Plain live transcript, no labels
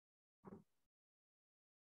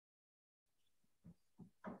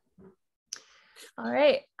All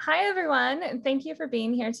right. Hi, everyone. And thank you for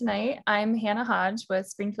being here tonight. I'm Hannah Hodge with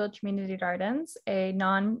Springfield Community Gardens, a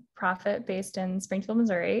nonprofit based in Springfield,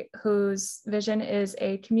 Missouri, whose vision is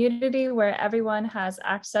a community where everyone has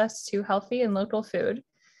access to healthy and local food.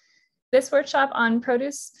 This workshop on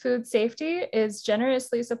produce food safety is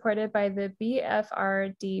generously supported by the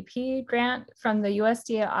BFRDP grant from the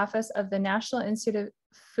USDA Office of the National Institute of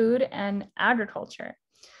Food and Agriculture.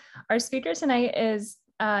 Our speaker tonight is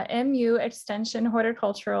MU Extension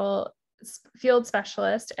Horticultural Field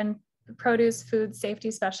Specialist and Produce Food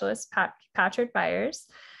Safety Specialist, Patrick Byers.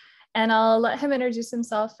 And I'll let him introduce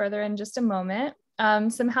himself further in just a moment.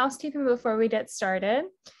 Some housekeeping before we get started.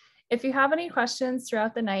 If you have any questions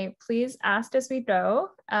throughout the night, please ask as we go.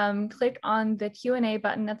 Click on the Q&A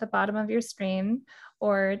button at the bottom of your screen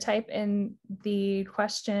or type in the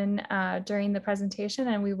question during the presentation,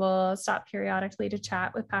 and we will stop periodically to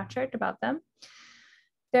chat with Patrick about them.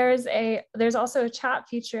 There's also a chat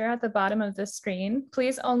feature at the bottom of the screen.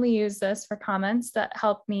 Please only use this for comments that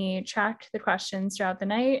help me track the questions throughout the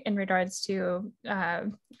night in regards to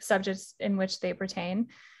subjects in which they pertain.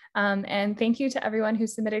 And thank you to everyone who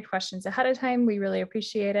submitted questions ahead of time. We really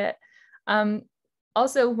appreciate it.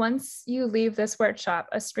 Also, once you leave this workshop,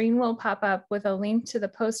 a screen will pop up with a link to the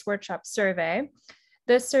post-workshop survey.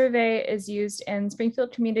 This survey is used in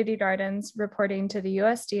Springfield Community Gardens reporting to the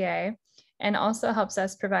USDA and also helps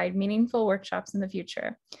us provide meaningful workshops in the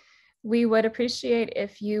future. We would appreciate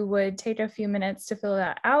if you would take a few minutes to fill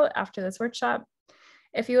that out after this workshop.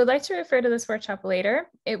 If you would like to refer to this workshop later,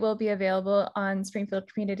 it will be available on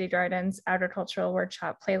Springfield Community Gardens Agricultural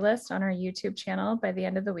Workshop playlist on our YouTube channel by the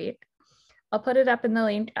end of the week. I'll put it up in the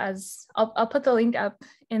link I'll put the link up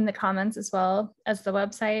in the comments as well as the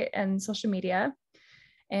website and social media.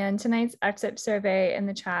 And tonight's exit survey in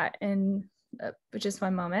the chat in just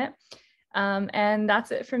one moment. And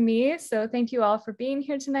that's it from me. So thank you all for being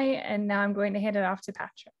here tonight. And now I'm going to hand it off to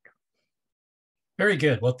Patrick. Very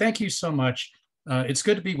good. Well, thank you so much. It's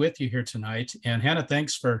good to be with you here tonight. And Hannah,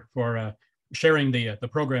 thanks for sharing the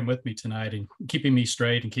program with me tonight and keeping me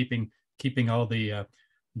straight and keeping all the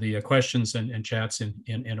questions and chats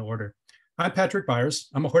in order. I'm Patrick Byers.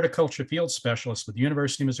 I'm a horticulture field specialist with the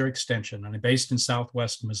University of Missouri Extension, and I'm based in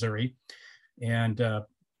Southwest Missouri. And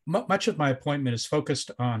much of my appointment is focused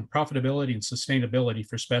on profitability and sustainability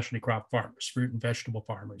for specialty crop farmers, fruit and vegetable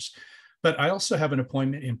farmers. But I also have an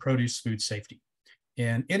appointment in produce food safety.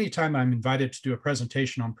 And anytime I'm invited to do a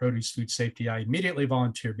presentation on produce food safety, I immediately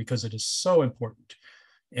volunteer because it is so important.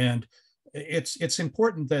 And it's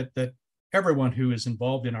important that everyone who is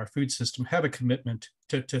involved in our food system have a commitment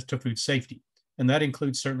to food safety. And that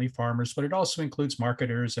includes certainly farmers, but it also includes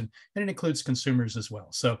marketers and it includes consumers as well.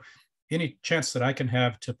 So any chance that I can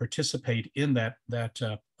have to participate in that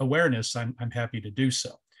awareness, I'm happy to do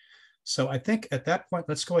so. So I think at that point,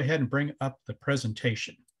 let's go ahead and bring up the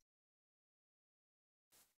presentation.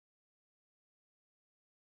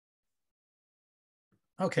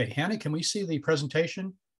 Okay, Hannah, can we see the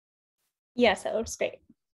presentation? Yes, that looks great.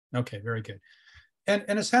 Okay, very good. And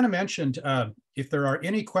as Hannah mentioned, if there are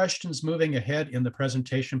any questions moving ahead in the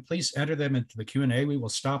presentation, please enter them into the Q&A. We will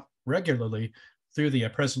stop regularly through the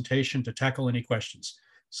presentation to tackle any questions.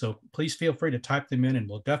 So please feel free to type them in and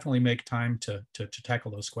we'll definitely make time to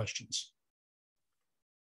tackle those questions.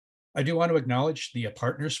 I do want to acknowledge the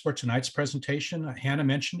partners for tonight's presentation. Hannah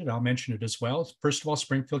mentioned it, I'll mention it as well. First of all,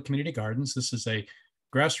 Springfield Community Gardens. This is a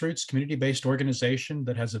grassroots community-based organization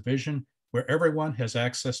that has a vision where everyone has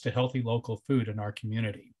access to healthy local food in our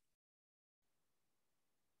community.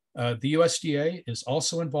 The USDA is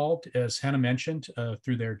also involved, as Hannah mentioned,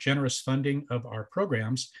 through their generous funding of our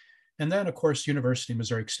programs. And then, of course, University of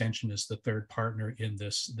Missouri Extension is the third partner in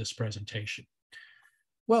this presentation.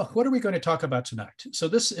 Well, what are we going to talk about tonight? So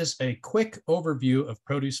this is a quick overview of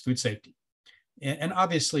produce food safety. And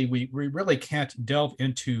obviously, we really can't delve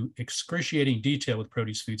into excruciating detail with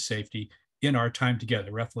produce food safety in our time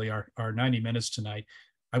together, roughly our 90 minutes tonight.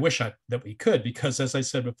 I wish that we could, because as I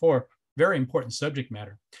said before, very important subject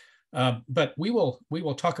matter. But we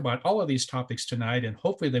will talk about all of these topics tonight, and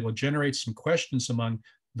hopefully they will generate some questions among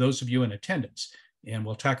those of you in attendance, and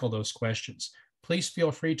we'll tackle those questions. Please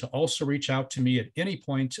feel free to also reach out to me at any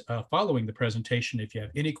point following the presentation if you have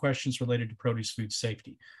any questions related to produce food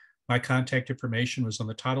safety. My contact information was on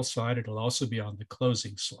the title slide. It'll also be on the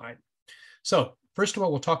closing slide. So first of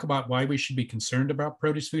all, we'll talk about why we should be concerned about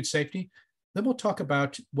produce food safety. Then we'll talk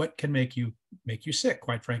about what can make you sick,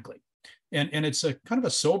 quite frankly. And it's a kind of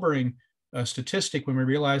a sobering statistic when we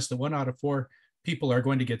realize that 1 out of 4 people are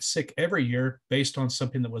going to get sick every year based on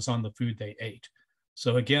something that was on the food they ate.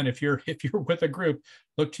 So again, if you're with a group,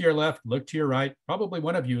 look to your left, look to your right. Probably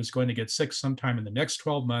one of you is going to get sick sometime in the next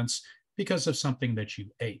 12 months because of something that you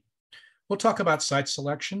ate. We'll talk about site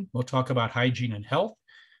selection. We'll talk about hygiene and health.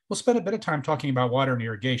 We'll spend a bit of time talking about water and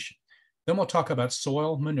irrigation. Then we'll talk about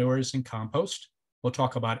soil, manures, and compost. We'll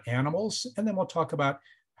talk about animals, and then we'll talk about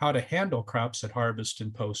how to handle crops at harvest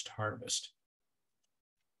and post-harvest.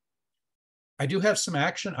 I do have some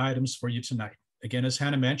action items for you tonight. Again, as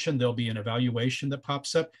Hannah mentioned, there'll be an evaluation that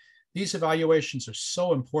pops up. These evaluations are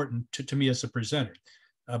so important to me as a presenter.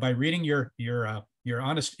 By reading your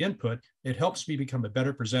honest input, it helps me become a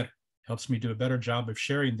better presenter, helps me do a better job of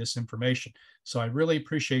sharing this information. So I really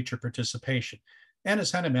appreciate your participation. And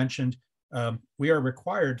as Hannah mentioned, we are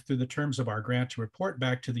required through the terms of our grant to report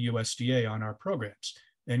back to the USDA on our programs,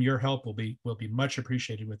 and your help will be much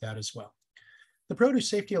appreciated with that as well. The Produce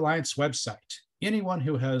Safety Alliance website. Anyone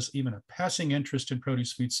who has even a passing interest in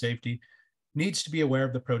produce food safety needs to be aware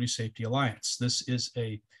of the Produce Safety Alliance. This is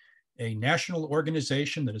a national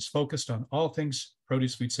organization that is focused on all things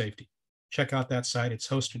produce food safety. Check out that site. It's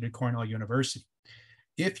hosted at Cornell University.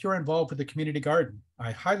 If you're involved with the community garden, I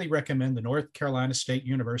highly recommend the North Carolina State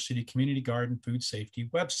University Community Garden Food Safety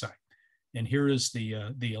website. And here is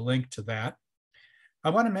the link to that. I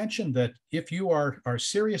want to mention that if you are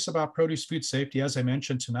serious about produce food safety, as I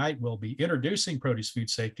mentioned tonight, we'll be introducing produce food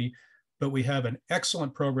safety, but we have an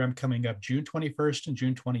excellent program coming up June 21st and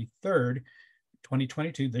June 23rd,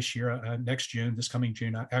 2022, this year, next June, this coming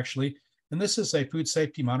June, actually. And this is a Food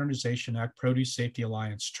Safety Modernization Act Produce Safety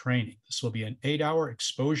Alliance training. This will be an 8-hour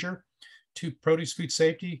exposure to produce food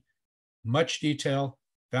safety, much detail,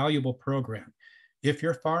 valuable program. If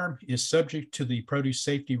your farm is subject to the produce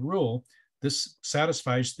safety rule, this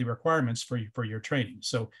satisfies the requirements for your training.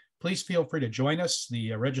 So please feel free to join us.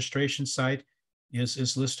 The registration site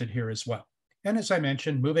is listed here as well. And as I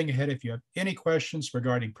mentioned, moving ahead, if you have any questions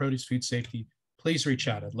regarding produce food safety, please reach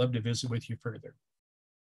out. I'd love to visit with you further.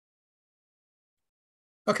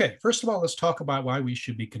 Okay, first of all, let's talk about why we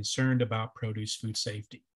should be concerned about produce food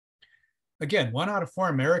safety. Again, 1 out of 4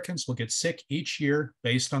 Americans will get sick each year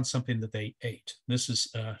based on something that they ate. This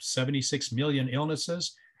is 76 million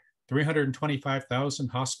illnesses,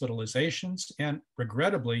 325,000 hospitalizations, and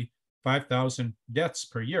regrettably, 5,000 deaths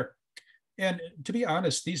per year. And to be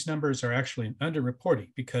honest, these numbers are actually an underreporting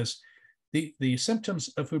because the symptoms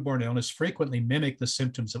of foodborne illness frequently mimic the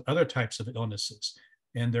symptoms of other types of illnesses.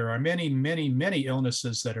 And there are many, many, many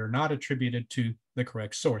illnesses that are not attributed to the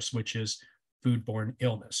correct source, which is foodborne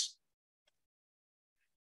illness.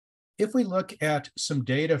 If we look at some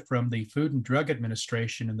data from the Food and Drug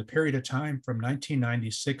Administration in the period of time from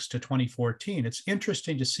 1996 to 2014, it's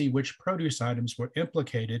interesting to see which produce items were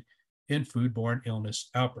implicated in foodborne illness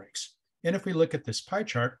outbreaks. And if we look at this pie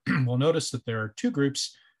chart, we'll notice that there are 2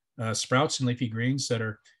 groups, sprouts and leafy greens, that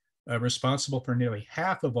are responsible for nearly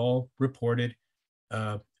half of all reported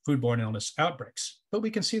foodborne illness outbreaks. But we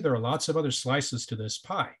can see there are lots of other slices to this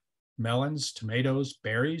pie: melons, tomatoes,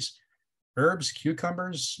 berries, herbs,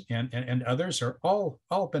 cucumbers, and others are all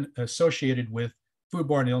been associated with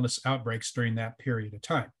foodborne illness outbreaks during that period of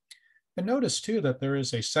time. And notice too that there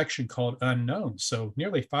is a section called unknown. So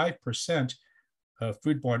nearly 5% of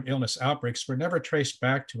foodborne illness outbreaks were never traced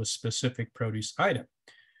back to a specific produce item.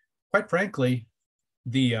 Quite frankly,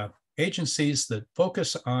 the agencies that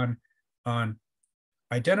focus on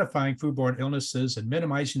identifying foodborne illnesses and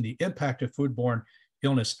minimizing the impact of foodborne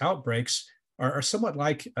illness outbreaks are somewhat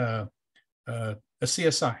like a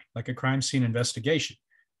CSI, like a crime scene investigation,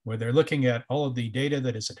 where they're looking at all of the data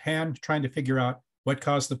that is at hand, trying to figure out what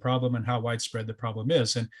caused the problem and how widespread the problem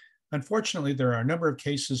is. And unfortunately, there are a number of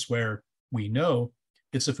cases where we know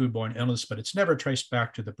it's a foodborne illness, but it's never traced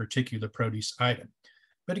back to the particular produce item.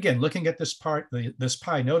 But again, looking at this pie,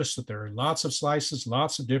 notice that there are lots of slices,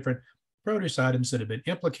 lots of different produce items that have been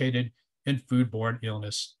implicated in foodborne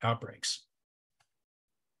illness outbreaks.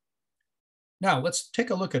 Now, let's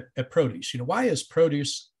take a look at produce. Why is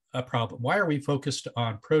produce a problem? Why are we focused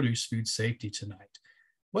on produce food safety tonight?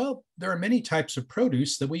 Well, there are many types of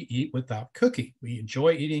produce that we eat without cooking. We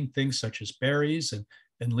enjoy eating things such as berries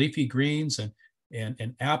and leafy greens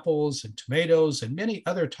and apples and tomatoes and many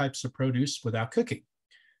other types of produce without cooking.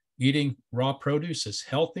 Eating raw produce is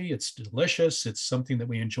healthy, it's delicious, it's something that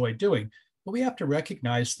we enjoy doing. But we have to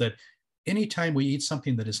recognize that anytime we eat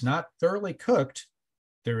something that is not thoroughly cooked,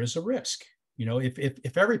 there is a risk.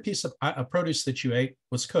 If every piece of produce that you ate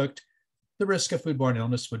was cooked, the risk of foodborne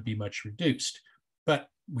illness would be much reduced. But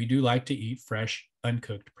we do like to eat fresh,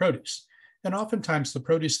 uncooked produce. And oftentimes the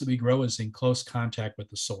produce that we grow is in close contact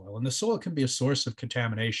with the soil, and the soil can be a source of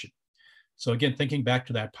contamination. So again, thinking back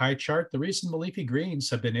to that pie chart, the reason the leafy greens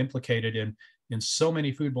have been implicated in in so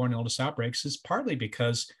many foodborne illness outbreaks is partly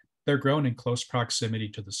because they're grown in close proximity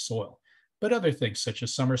to the soil. But other things such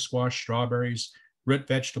as summer squash, strawberries, root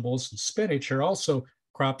vegetables, and spinach are also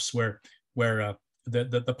crops where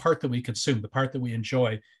the part that we consume, the part that we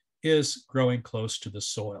enjoy, is growing close to the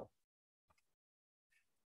soil.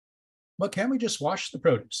 Well, can we just wash the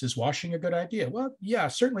produce? Is washing a good idea? Well, yeah,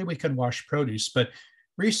 certainly we can wash produce, but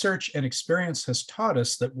research and experience has taught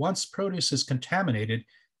us that once produce is contaminated,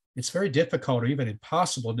 it's very difficult or even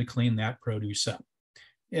impossible to clean that produce up.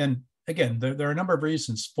 And again, there are a number of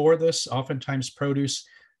reasons for this. Oftentimes produce,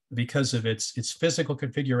 because of its physical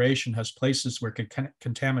configuration, has places where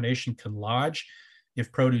contamination can lodge.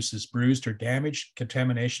 If produce is bruised or damaged,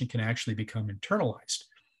 contamination can actually become internalized.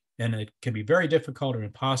 And it can be very difficult or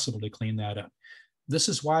impossible to clean that up. This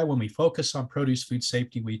is why when we focus on produce food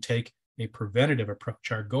safety, we take a preventative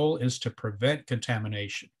approach. Our goal is to prevent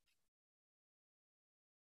contamination.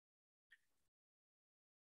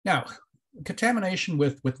 Now, contamination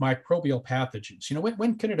with microbial pathogens,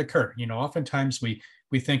 when can it occur? Oftentimes we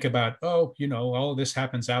think about, all of this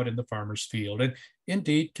happens out in the farmer's field. And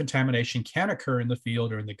indeed, contamination can occur in the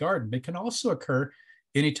field or in the garden, but it can also occur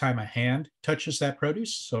anytime a hand touches that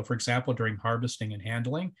produce. So for example, during harvesting and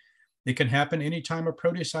handling, it can happen anytime a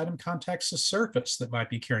produce item contacts a surface that might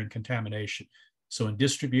be carrying contamination. So in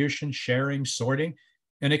distribution, sharing, sorting,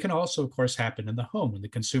 and it can also, of course, happen in the home when the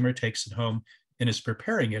consumer takes it home and is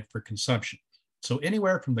preparing it for consumption. So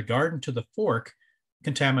anywhere from the garden to the fork,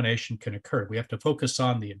 contamination can occur. We have to focus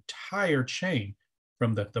on the entire chain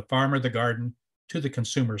from the farmer, the garden, to the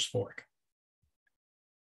consumer's fork.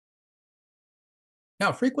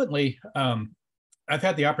 Now, frequently, I've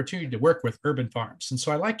had the opportunity to work with urban farms, and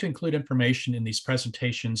so I like to include information in these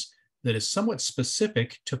presentations that is somewhat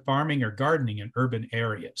specific to farming or gardening in urban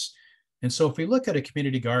areas. And so if we look at a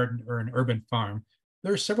community garden or an urban farm,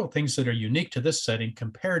 there are several things that are unique to this setting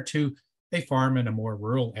compared to a farm in a more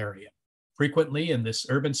rural area. Frequently in this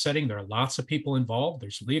urban setting, there are lots of people involved.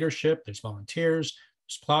 There's leadership, there's volunteers,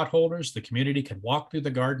 there's plot holders. The community can walk through the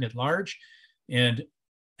garden at large. And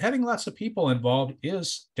having lots of people involved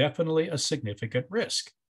is definitely a significant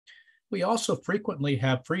risk. We also frequently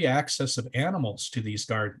have free access of animals to these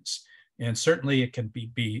gardens. And certainly it can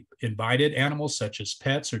be invited animals such as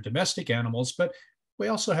pets or domestic animals, but we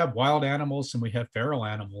also have wild animals and we have feral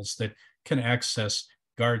animals that can access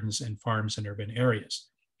gardens and farms in urban areas.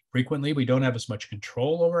 Frequently, we don't have as much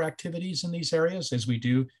control over activities in these areas as we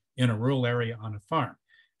do in a rural area on a farm.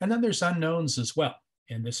 And then there's unknowns as well.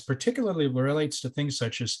 And this particularly relates to things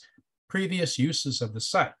such as previous uses of the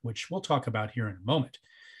site, which we'll talk about here in a moment.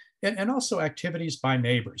 And also activities by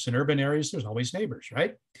neighbors. In urban areas, there's always neighbors,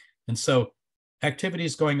 right? And so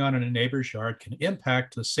activities going on in a neighbor's yard can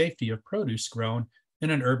impact the safety of produce grown in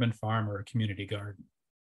an urban farm or a community garden.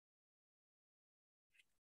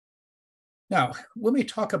 Now, when we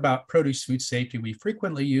talk about produce food safety, we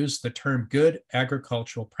frequently use the term good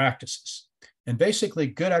agricultural practices. And basically,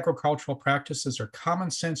 good agricultural practices are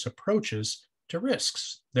common sense approaches to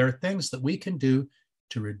risks. There are things that we can do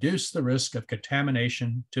to reduce the risk of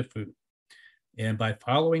contamination to food. And by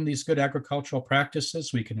following these good agricultural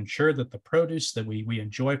practices, we can ensure that the produce that we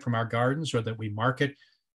enjoy from our gardens or that we market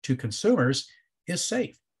to consumers is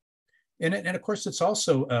safe. And of course, it's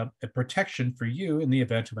also a protection for you in the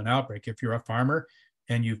event of an outbreak. If you're a farmer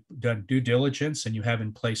and you've done due diligence and you have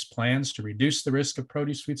in place plans to reduce the risk of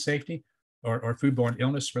produce food safety or foodborne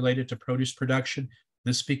illness related to produce production,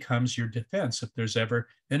 this becomes your defense if there's ever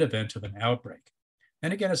an event of an outbreak.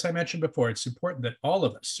 And again, as I mentioned before, it's important that all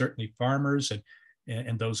of us, certainly farmers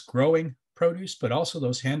and those growing produce, but also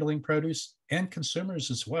those handling produce and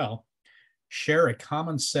consumers as well, share a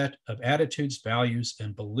common set of attitudes, values,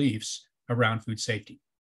 and beliefs around food safety,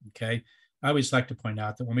 okay? I always like to point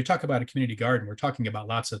out that when we talk about a community garden, we're talking about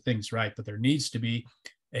lots of things, right? But there needs to be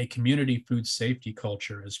a community food safety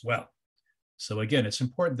culture as well. So again, it's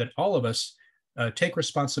important that all of us take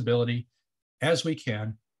responsibility as we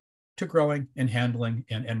can to growing and handling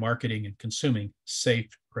and marketing and consuming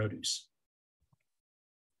safe produce.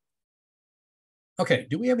 Okay,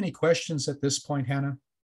 do we have any questions at this point, Hannah?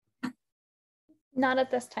 Not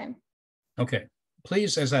at this time. Okay,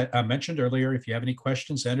 please, as I mentioned earlier, if you have any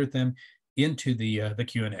questions, enter them into the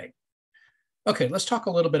Q&A. Okay, let's talk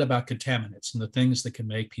a little bit about contaminants and the things that can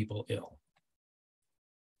make people ill.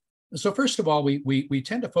 So first of all, we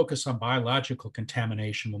tend to focus on biological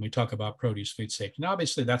contamination when we talk about produce food safety. Now,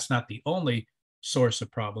 obviously, that's not the only source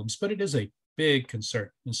of problems, but it is a big concern.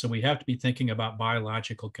 And so we have to be thinking about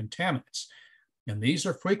biological contaminants. And these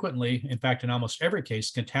are frequently, in fact, in almost every case,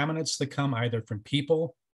 contaminants that come either from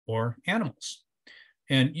people or animals.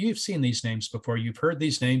 And you've seen these names before. You've heard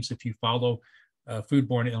these names if you follow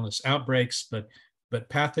foodborne illness outbreaks, but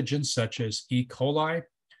pathogens such as E. coli,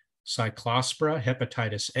 Cyclospora,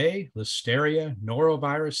 hepatitis A, Listeria,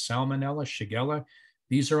 norovirus, Salmonella, Shigella.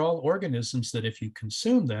 These are all organisms that if you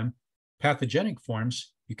consume them, pathogenic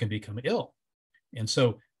forms, you can become ill. And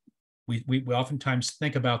so we oftentimes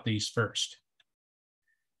think about these first.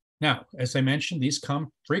 Now, as I mentioned, these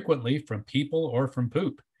come frequently from people or from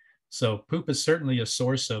poop. So poop is certainly a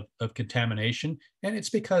source of contamination, and it's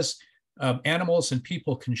because animals and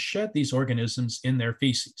people can shed these organisms in their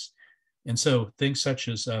feces. And so things such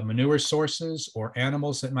as manure sources or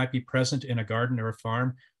animals that might be present in a garden or a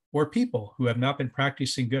farm, or people who have not been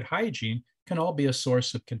practicing good hygiene can all be a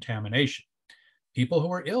source of contamination. People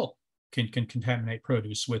who are ill can contaminate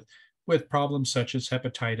produce with problems such as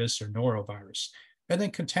hepatitis or norovirus. And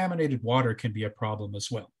then contaminated water can be a problem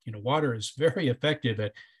as well. Water is very effective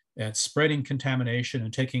at spreading contamination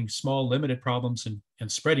and taking small limited problems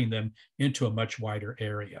and spreading them into a much wider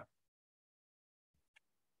area.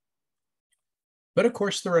 But of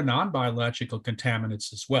course, there are non-biological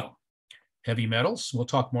contaminants as well. Heavy metals, we'll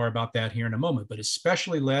talk more about that here in a moment, but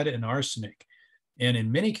especially lead and arsenic. And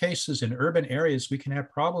in many cases in urban areas, we can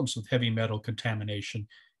have problems with heavy metal contamination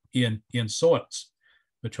in soils.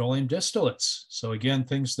 Petroleum distillates, so again,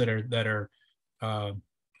 things that are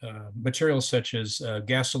materials such as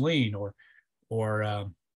gasoline or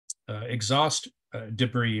exhaust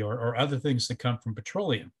debris or other things that come from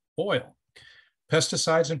petroleum, oil.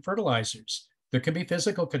 Pesticides and fertilizers. There can be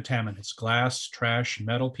physical contaminants, glass, trash,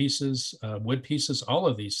 metal pieces, wood pieces, all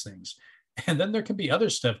of these things. And then there can be other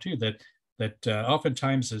stuff too that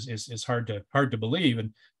oftentimes is hard to believe,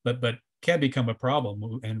 but can become a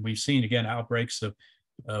problem. And we've seen again outbreaks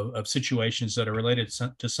of situations that are related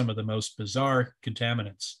to some of the most bizarre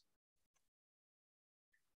contaminants.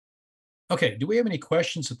 Okay, do we have any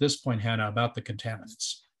questions at this point, Hannah, about the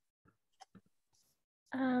contaminants?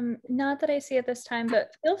 Not that I see at this time, but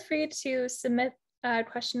feel free to submit a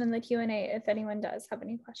question in the Q&A if anyone does have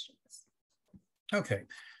any questions. Okay,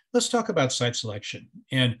 let's talk about site selection.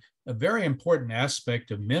 And a very important aspect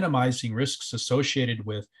of minimizing risks associated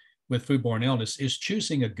with foodborne illness is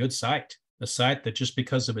choosing a good site, a site that just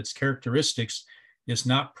because of its characteristics is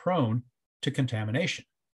not prone to contamination.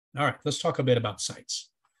 All right, let's talk a bit about sites.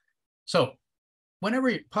 So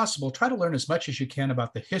whenever possible, try to learn as much as you can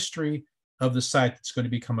about the history of the site that's going to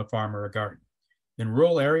become a farm or a garden. In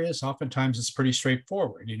rural areas, oftentimes it's pretty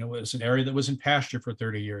straightforward. It's an area that was in pasture for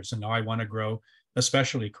 30 years, and now I want to grow a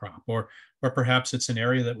specialty crop. Or perhaps it's an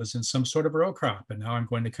area that was in some sort of row crop, and now I'm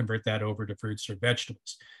going to convert that over to fruits or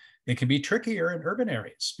vegetables. It can be trickier in urban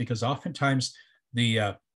areas because oftentimes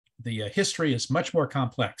the history is much more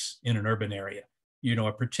complex in an urban area.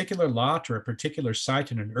 A particular lot or a particular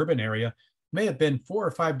site in an urban area may have been 4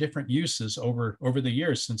 or 5 different uses over the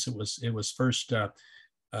years since it was first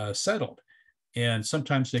settled. And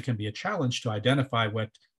sometimes it can be a challenge to identify what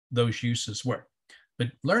those uses were. But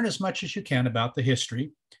learn as much as you can about the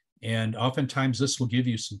history. And oftentimes this will give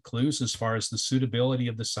you some clues as far as the suitability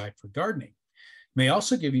of the site for gardening. It may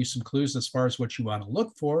also give you some clues as far as what you want to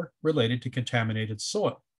look for related to contaminated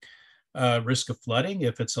soil. Risk of flooding,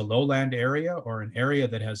 if it's a lowland area or an area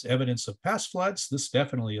that has evidence of past floods, this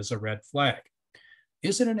definitely is a red flag.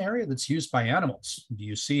 Is it an area that's used by animals? Do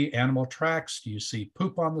you see animal tracks? Do you see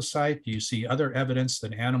poop on the site? Do you see other evidence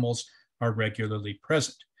that animals are regularly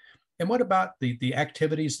present? And what about the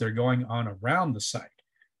activities that are going on around the site?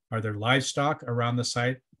 Are there livestock around the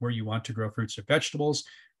site where you want to grow fruits or vegetables?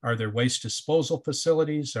 Are there waste disposal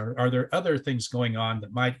facilities? Are there other things going on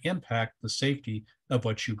that might impact the safety of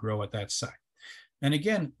what you grow at that site? And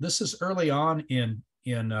again, this is early on in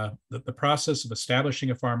the process of establishing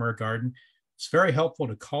a farm or a garden. It's very helpful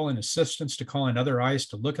to call in assistance, to call in other eyes,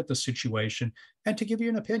 to look at the situation and to give you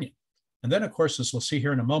an opinion. And then, of course, as we'll see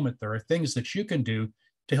here in a moment, there are things that you can do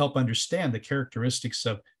to help understand the characteristics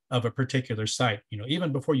of a particular site,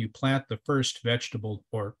 even before you plant the first vegetable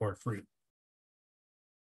or fruit.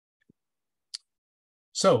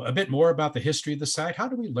 So a bit more about the history of the site. How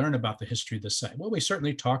do we learn about the history of the site? Well, we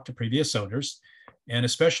certainly talk to previous owners, and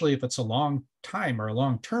especially if it's a long time or a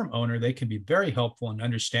long-term owner, they can be very helpful in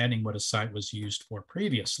understanding what a site was used for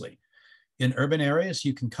previously. In urban areas,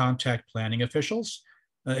 you can contact planning officials.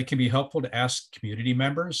 It can be helpful to ask community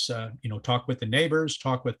members, talk with the neighbors,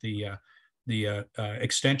 talk with the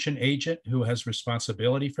extension agent who has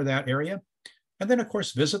responsibility for that area. And then, of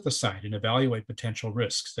course, visit the site and evaluate potential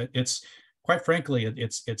risks. It's quite frankly,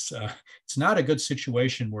 it's not a good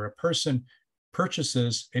situation where a person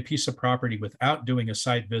purchases a piece of property without doing a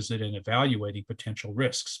site visit and evaluating potential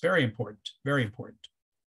risks. Very important, very important.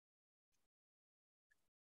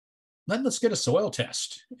 then let's get a soil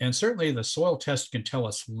test. And certainly the soil test can tell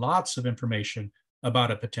us lots of information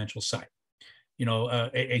about a potential site. You know,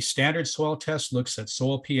 a standard soil test looks at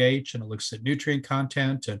soil pH, and it looks at nutrient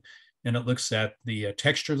content, and it looks at the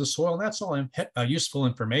texture of the soil. And that's all useful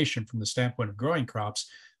information from the standpoint of growing crops.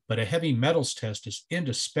 But a heavy metals test is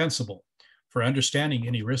indispensable for understanding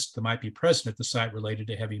any risk that might be present at the site related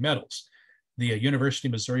to heavy metals. The University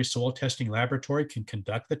of Missouri Soil Testing Laboratory can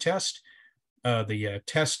conduct the test. The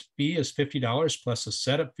test fee is $50 plus a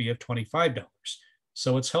setup fee of $25.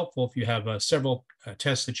 So it's helpful if you have several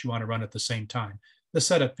tests that you want to run at the same time. The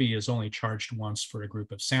setup fee is only charged once for a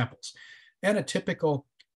group of samples. And a typical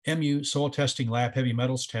MU soil testing lab heavy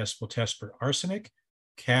metals test will test for arsenic,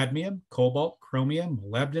 cadmium, cobalt, chromium,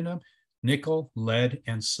 molybdenum, nickel, lead,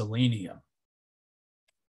 and selenium.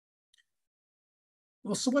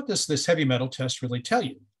 Well, so what does this heavy metal test really tell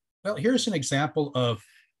you? Well, here's an example of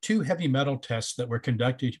 2 heavy metal tests that were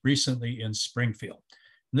conducted recently in Springfield.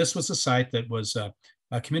 And this was a site that was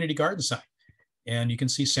a community garden site. And you can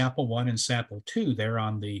see sample 1 and sample 2 there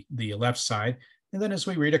on the left side. And then as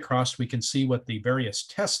we read across, we can see what the various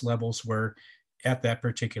test levels were at that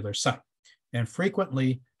particular site. And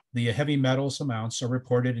frequently, the heavy metals amounts are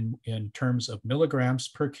reported in terms of milligrams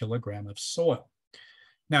per kilogram of soil.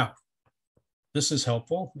 Now, this is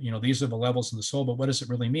helpful. You know, these are the levels in the soil, but what does it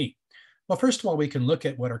really mean? Well, first of all, we can look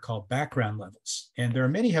at what are called background levels. And there are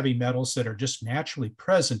many heavy metals that are just naturally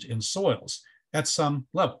present in soils at some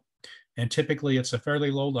level. And typically it's a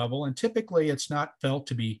fairly low level, and typically it's not felt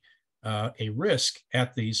to be a risk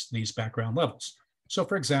at these background levels. So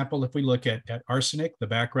for example, if we look at arsenic, the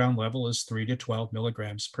background level is 3 to 12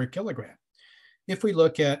 milligrams per kilogram. If we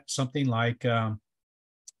look at something like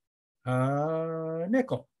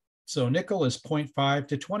nickel, so nickel is 0.5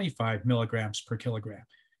 to 25 milligrams per kilogram.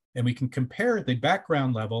 And we can compare the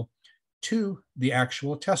background level to the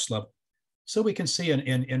actual test level. So we can see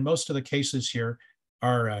in most of the cases here,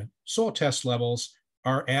 our soil test levels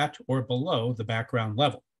are at or below the background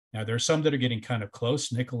level. Now, there are some that are getting kind of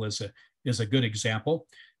close. Nickel is a good example.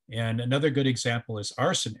 And another good example is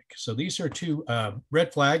arsenic. So these are 2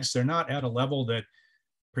 red flags. They're not at a level that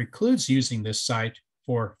precludes using this site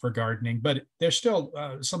for gardening, but they're still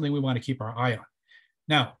something we want to keep our eye on.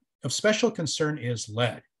 Now, of special concern is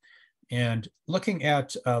lead. And looking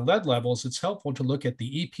at lead levels, it's helpful to look at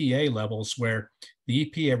the EPA levels where the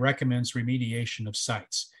EPA recommends remediation of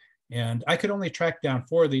sites. And I could only track down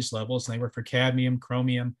 4 of these levels, and they were for cadmium,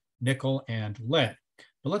 chromium, nickel, and lead.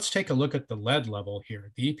 But let's take a look at the lead level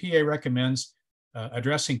here. The EPA recommends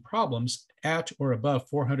addressing problems at or above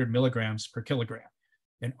 400 milligrams per kilogram.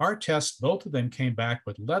 In our test, both of them came back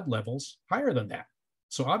with lead levels higher than that.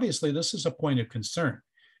 So obviously this is a point of concern.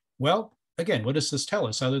 Well, again, what does this tell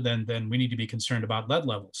us other than we need to be concerned about lead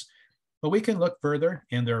levels? But we can look further,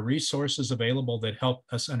 and there are resources available that help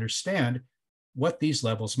us understand what these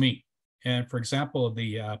levels mean. And for example,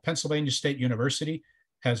 the Pennsylvania State University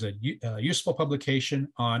has a useful publication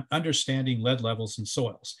on understanding lead levels in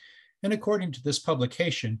soils. And according to this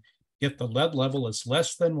publication, if the lead level is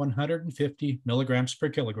less than 150 milligrams per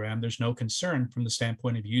kilogram, there's no concern from the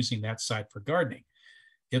standpoint of using that site for gardening.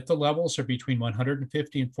 If the levels are between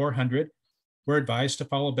 150 and 400, we're advised to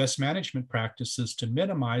follow best management practices to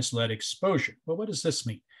minimize lead exposure. Well, what does this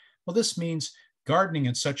mean? Well, this means gardening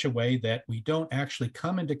in such a way that we don't actually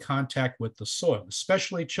come into contact with the soil,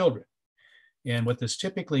 especially children. And what this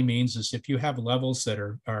typically means is if you have levels that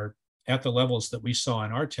are at the levels that we saw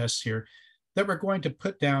in our tests here, that we're going to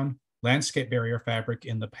put down landscape barrier fabric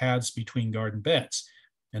in the paths between garden beds.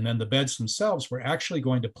 And then the beds themselves, we're actually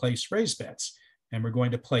going to place raised beds. And we're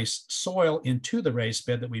going to place soil into the raised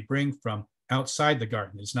bed that we bring from outside the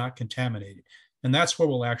garden. It's not contaminated. And that's where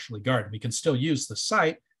we'll actually garden. We can still use the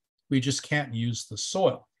site, we just can't use the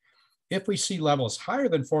soil. If we see levels higher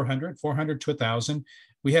than 400 to 1,000,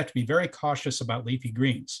 we have to be very cautious about leafy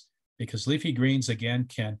greens, because leafy greens, again,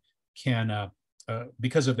 can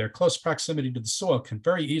because of their close proximity to the soil, can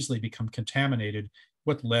very easily become contaminated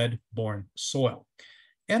with lead-borne soil.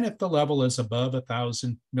 And if the level is above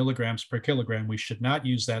 1,000 milligrams per kilogram, we should not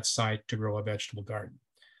use that site to grow a vegetable garden.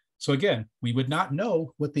 So again, we would not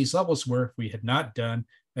know what these levels were if we had not done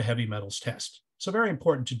a heavy metals test. So very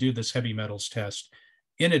important to do this heavy metals test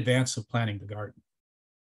in advance of planting the garden.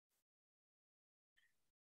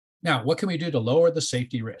 Now, what can we do to lower the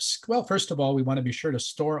safety risk? Well, first of all, we want to be sure to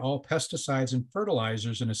store all pesticides and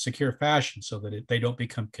fertilizers in a secure fashion so that they don't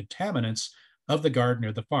become contaminants of the garden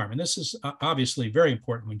or the farm. And this is obviously very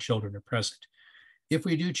important when children are present. If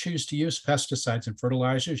we do choose to use pesticides and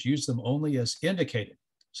fertilizers, use them only as indicated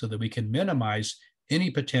so that we can minimize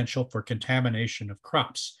any potential for contamination of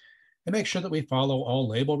crops. and make sure that we follow all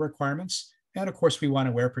label requirements. And of course, we want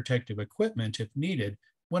to wear protective equipment if needed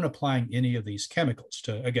when applying any of these chemicals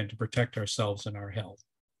to, again, to protect ourselves and our health.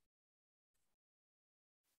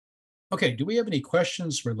 Okay, do we have any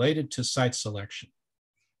questions related to site selection?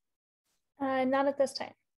 Not at this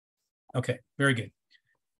time. Okay, very good.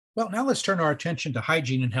 Well, now let's turn our attention to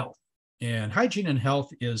hygiene and health. And hygiene and health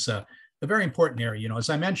is a very important area. You know, as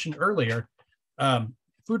I mentioned earlier,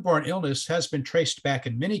 foodborne illness has been traced back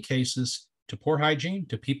in many cases to poor hygiene,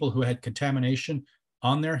 to people who had contamination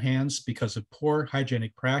on their hands because of poor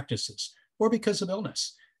hygienic practices or because of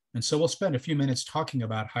illness. And so we'll spend a few minutes talking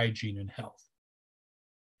about hygiene and health.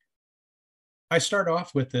 I start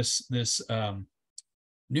off with this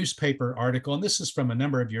newspaper article, and this is from a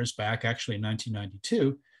number of years back, actually in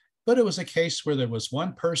 1992, but it was a case where there was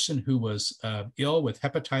one person who was ill with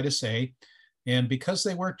hepatitis A, and because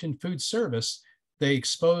they worked in food service, they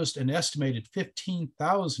exposed an estimated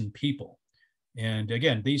 15,000 people. And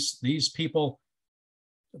again, these people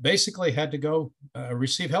basically had to go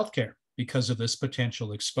receive health care because of this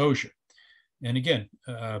potential exposure. And again,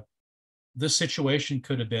 this situation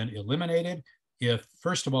could have been eliminated if,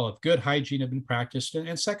 first of all, if good hygiene had been practiced,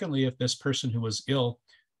 and secondly, if this person who was ill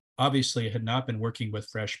obviously had not been working with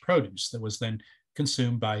fresh produce that was then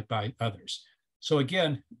consumed by others. So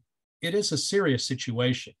again, it is a serious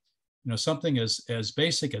situation. You know, something as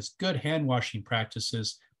basic as good hand washing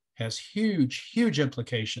practices has huge, huge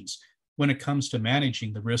implications when it comes to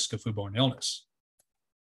managing the risk of foodborne illness.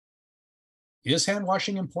 Is hand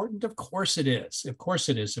washing important? Of course it is. Of course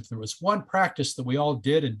it is. If there was one practice that we all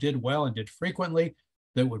did and did well and did frequently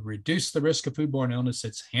that would reduce the risk of foodborne illness,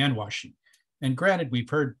 it's hand washing. And granted, we've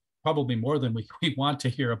heard probably more than we want to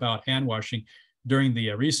hear about hand washing during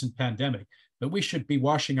the recent pandemic, but we should be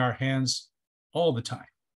washing our hands all the time,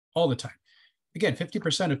 all the time. Again,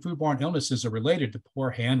 50% of foodborne illnesses are related to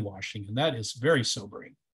poor hand washing, and that is very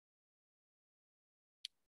sobering.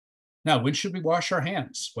 Now, when should we wash our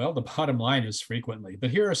hands? Well, the bottom line is frequently, but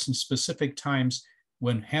here are some specific times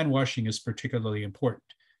when hand washing is particularly important.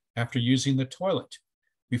 After using the toilet,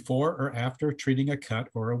 before or after treating a cut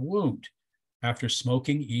or a wound, after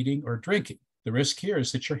smoking, eating, or drinking. The risk here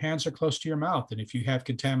is that your hands are close to your mouth, and if you have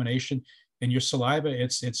contamination in your saliva,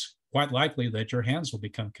 it's quite likely that your hands will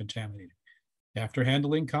become contaminated. After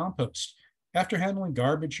handling compost, after handling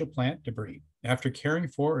garbage or plant debris, after caring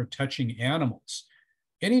for or touching animals,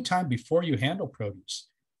 anytime before you handle produce,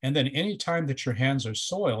 and then anytime that your hands are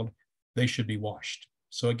soiled, they should be washed.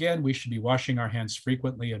 So again, we should be washing our hands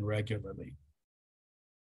frequently and regularly.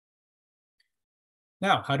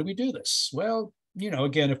 Now, how do we do this? Well, you know,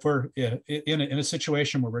 again, if we're in a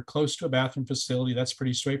situation where we're close to a bathroom facility, that's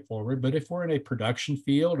pretty straightforward. But if we're in a production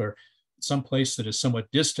field or someplace that is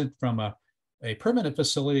somewhat distant from a permanent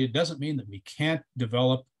facility, it doesn't mean that we can't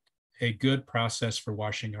develop a good process for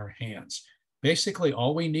washing our hands. Basically,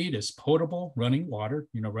 all we need is potable running water,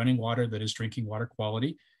 you know, running water that is drinking water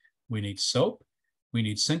quality. We need soap, we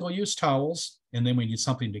need single-use towels, and then we need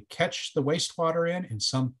something to catch the wastewater in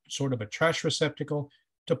some sort of a trash receptacle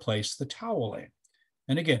to place the towel in.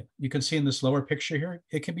 And again, you can see in this lower picture here,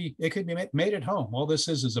 it can be made at home. All this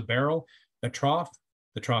is a barrel, a trough.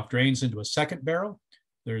 The trough drains into a second barrel.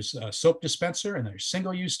 There's a soap dispenser, and there's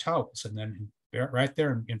single-use towels. And then right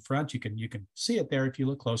there in front, you can see it there if you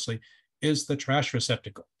look closely, is the trash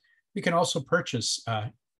receptacle. You can also purchase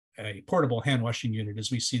a portable hand washing unit,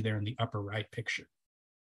 as we see there in the upper right picture.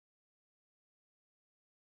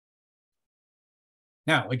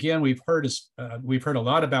 Now, again, we've heard a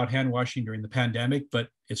lot about hand washing during the pandemic, but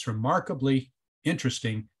it's remarkably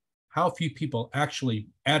interesting how few people actually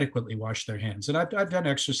adequately wash their hands. And I've done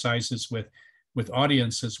exercises with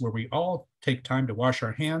audiences where we all take time to wash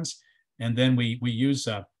our hands, and then we use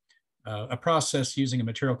a process using a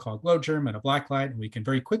material called glow germ and a black light, and we can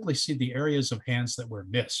very quickly see the areas of hands that were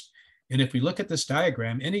missed. And if we look at this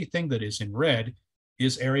diagram, anything that is in red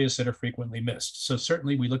is areas that are frequently missed. So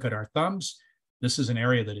certainly we look at our thumbs. This is an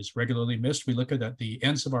area that is regularly missed. We look at the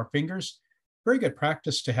ends of our fingers. Very good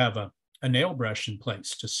practice to have a nail brush in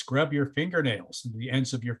place to scrub your fingernails and the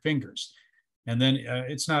ends of your fingers. And then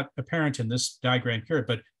it's not apparent in this diagram here,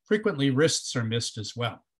 but frequently wrists are missed as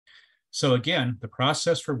well. So again, the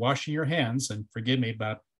process for washing your hands, and forgive me,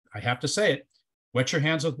 but I have to say it, wet your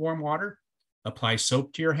hands with warm water, apply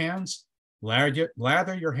soap to your hands,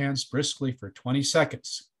 lather your hands briskly for 20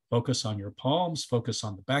 seconds. Focus on your palms, focus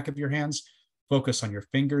on the back of your hands, focus on your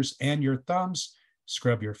fingers and your thumbs,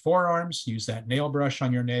 scrub your forearms, use that nail brush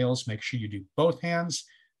on your nails, make sure you do both hands,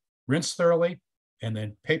 rinse thoroughly, and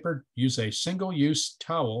then use a single-use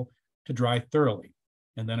towel to dry thoroughly.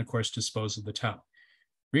 And then, of course, dispose of the towel.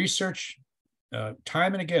 Research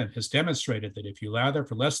time and again has demonstrated that if you lather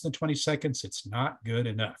for less than 20 seconds, it's not good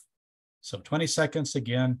enough. So 20 seconds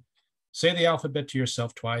again, say the alphabet to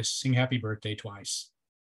yourself twice, sing happy birthday twice.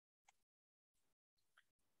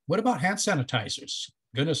 What about hand sanitizers?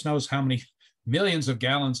 Goodness knows how many millions of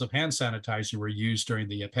gallons of hand sanitizer were used during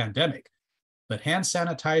the pandemic. But hand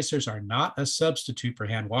sanitizers are not a substitute for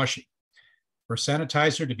hand washing. For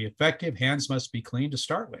sanitizer to be effective, hands must be clean to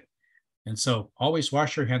start with. And so always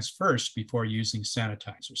wash your hands first before using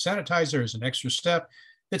sanitizer. Sanitizer is an extra step.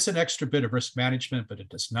 It's an extra bit of risk management, but it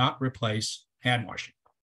does not replace hand washing.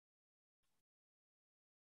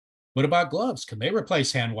 What about gloves? Can they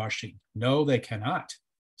replace hand washing? No, they cannot.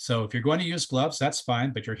 So if you're going to use gloves, that's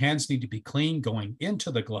fine, but your hands need to be clean going into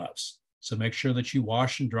the gloves. So make sure that you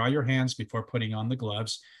wash and dry your hands before putting on the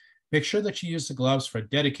gloves. Make sure that you use the gloves for a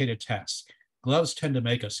dedicated task. Gloves tend to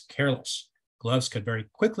make us careless. Gloves could very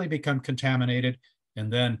quickly become contaminated,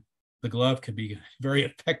 and then the glove could be a very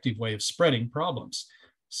effective way of spreading problems.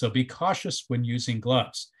 So be cautious when using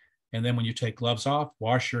gloves. And then when you take gloves off,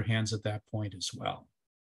 wash your hands at that point as well.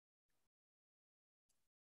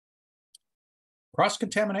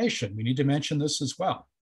 Cross-contamination, we need to mention this as well.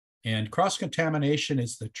 And cross-contamination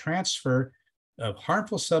is the transfer of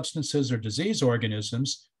harmful substances or disease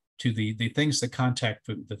organisms to the things that contact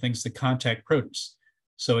food, the things that contact produce.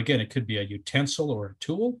 So again, it could be a utensil or a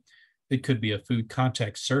tool. It could be a food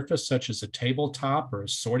contact surface, such as a tabletop or a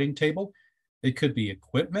sorting table. It could be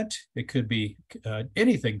equipment. It could be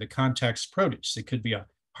anything that contacts produce. It could be a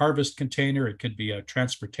harvest container. It could be a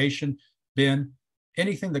transportation bin.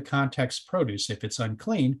 Anything that contacts produce, if it's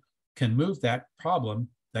unclean, can move that problem,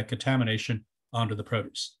 that contamination, onto the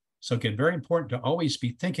produce. So again, very important to always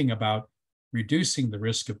be thinking about reducing the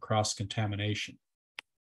risk of cross-contamination.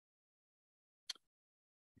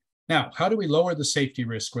 Now, how do we lower the safety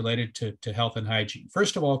risk related to health and hygiene?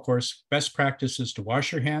 First of all, of course, best practice is to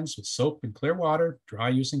wash your hands with soap and clear water, dry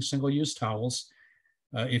using single-use towels.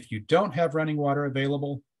 If you don't have running water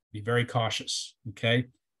available, be very cautious, okay?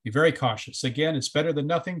 Be very cautious. Again, it's better than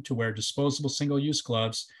nothing to wear disposable single-use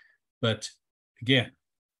gloves, but again,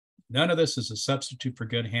 none of this is a substitute for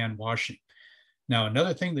good hand washing. Now,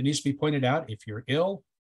 another thing that needs to be pointed out, if you're ill,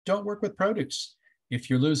 don't work with produce. If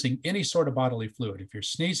you're losing any sort of bodily fluid, if you're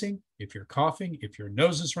sneezing, if you're coughing, if your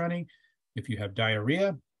nose is running, if you have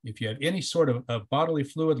diarrhea, if you have any sort of bodily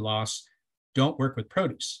fluid loss, don't work with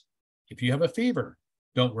produce. If you have a fever,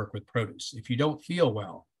 don't work with produce. If you don't feel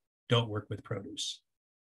well, don't work with produce.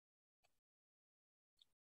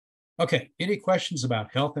 Okay, any questions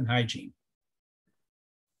about health and hygiene?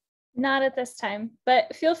 Not at this time,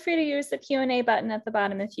 but feel free to use the Q&A button at the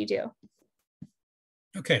bottom if you do.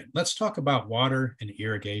 Okay, let's talk about water and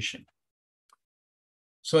irrigation.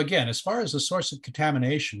 So again, as far as the source of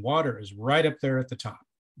contamination, water is right up there at the top,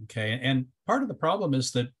 okay? And part of the problem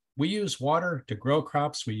is that we use water to grow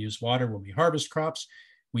crops, we use water when we harvest crops,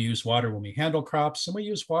 we use water when we handle crops, and we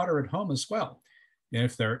use water at home as well. And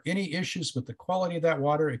if there are any issues with the quality of that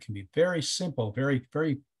water, it can be very simple, very,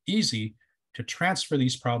 very easy to transfer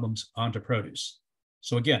these problems onto produce.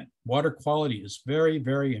 So again, water quality is very,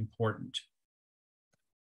 very important.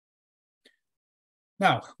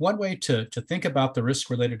 Now, one way to think about the risk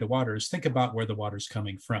related to water is think about where the water is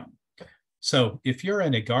coming from. So if you're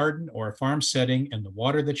in a garden or a farm setting and the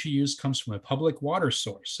water that you use comes from a public water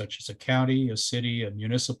source, such as a county, a city, a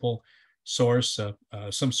municipal source,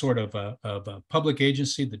 some sort of a public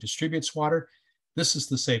agency that distributes water, this is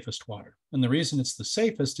the safest water. And the reason it's the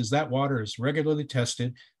safest is that water is regularly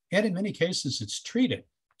tested, and in many cases, it's treated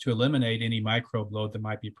to eliminate any microbe load that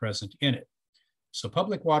might be present in it. So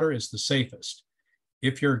public water is the safest.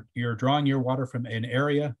 If you're drawing your water from an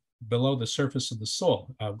area below the surface of the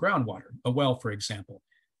soil, groundwater, a well, for example,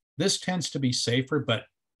 this tends to be safer, but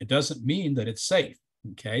it doesn't mean that it's safe,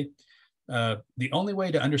 okay? The only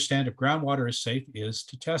way to understand if groundwater is safe is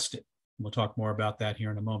to test it. We'll talk more about that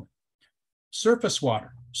here in a moment. Surface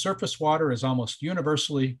water. Surface water is almost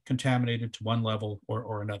universally contaminated to one level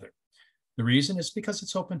or another. The reason is because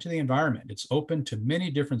it's open to the environment. It's open to many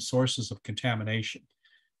different sources of contamination.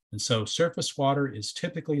 And so surface water is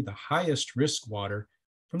typically the highest risk water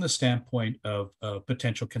from the standpoint of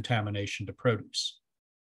potential contamination to produce.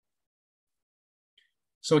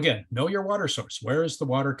 So again, know your water source. Where is the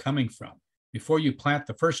water coming from? Before you plant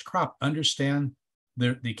the first crop, understand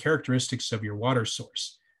the characteristics of your water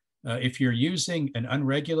source. If you're using an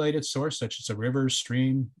unregulated source, such as a river,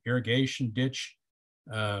 stream, irrigation, ditch,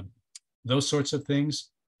 those sorts of things,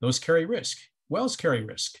 those carry risk. Wells carry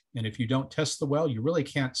risk. And if you don't test the well, you really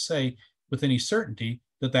can't say with any certainty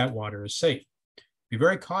that that water is safe. Be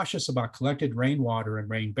very cautious about collected rainwater and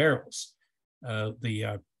rain barrels.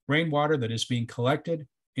 The rainwater that is being collected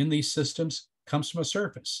in these systems comes from a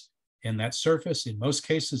surface. And that surface, in most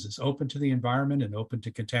cases, is open to the environment and open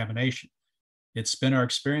to contamination. It's been our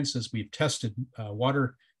experience as we've tested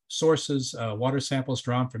water sources, water samples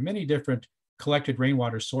drawn from many different collected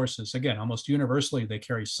rainwater sources. Again, almost universally, they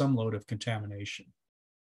carry some load of contamination.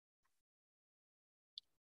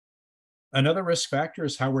 Another risk factor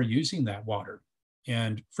is how we're using that water.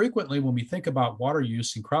 And frequently, when we think about water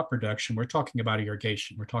use in crop production, we're talking about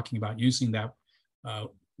irrigation. We're talking about using that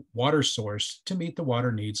water source to meet the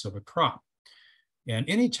water needs of a crop. And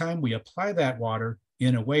anytime we apply that water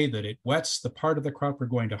in a way that it wets the part of the crop we're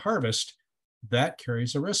going to harvest, that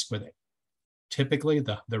carries a risk with it. Typically,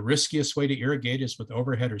 the riskiest way to irrigate is with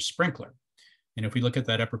overhead or sprinkler. And if we look at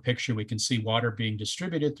that upper picture, we can see water being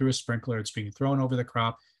distributed through a sprinkler. It's being thrown over the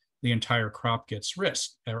crop. The entire crop gets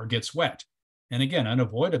wet. And again,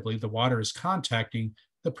 unavoidably, the water is contacting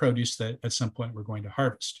the produce that at some point we're going to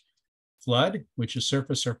harvest. Flood, which is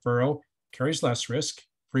surface or furrow, carries less risk.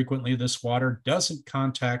 Frequently, this water doesn't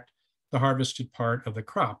contact the harvested part of the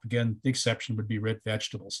crop. Again, the exception would be root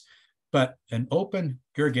vegetables. But an open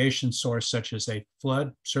irrigation source, such as a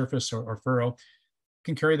flood, surface, or furrow,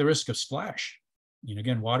 can carry the risk of splash. And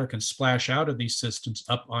again, water can splash out of these systems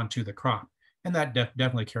up onto the crop, and that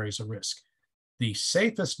definitely carries a risk. The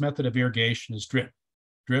safest method of irrigation is drip.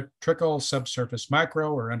 Drip, trickle, subsurface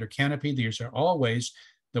micro, or under canopy. These are all ways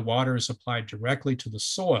the water is applied directly to the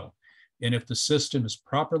soil. And if the system is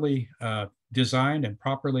properly designed and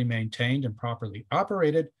properly maintained and properly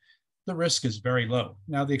operated, the risk is very low.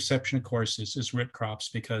 Now, the exception, of course, is root crops,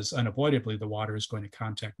 because unavoidably the water is going to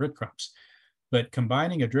contact root crops. But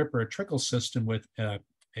combining a drip or a trickle system with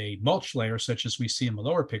a mulch layer, such as we see in the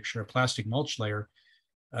lower picture, a plastic mulch layer,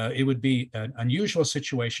 it would be an unusual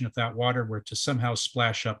situation if that water were to somehow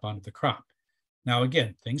splash up onto the crop. Now,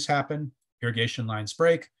 again, things happen, irrigation lines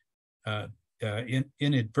break,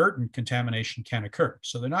 inadvertent contamination can occur.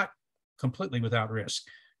 So they're not completely without risk.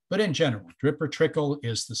 But in general, drip or trickle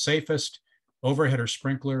is the safest. Overhead or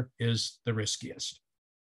sprinkler is the riskiest.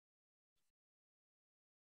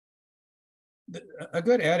 A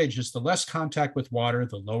good adage is the less contact with water,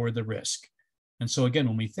 the lower the risk. And so again,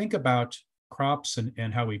 when we think about crops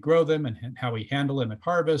and how we grow them and how we handle them at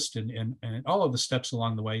harvest and all of the steps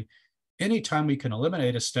along the way, anytime we can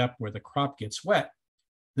eliminate a step where the crop gets wet,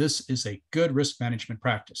 this is a good risk management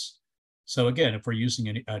practice. So again, if we're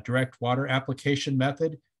using a direct water application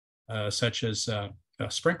method, such as a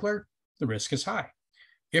sprinkler, the risk is high.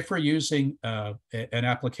 If we're using an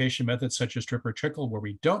application method such as drip or trickle, where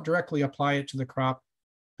we don't directly apply it to the crop,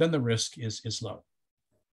 then the risk is low.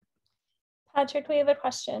 Patrick, we have a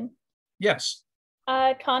question. Yes.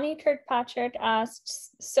 Connie Kirkpatrick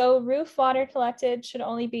asks, so roof water collected should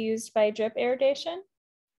only be used by drip irrigation?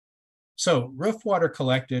 So roof water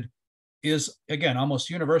collected is, again,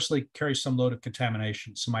 almost universally carries some load of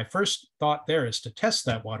contamination. So my first thought there is to test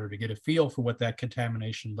that water to get a feel for what that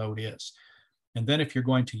contamination load is. And then if you're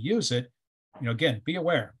going to use it, again, be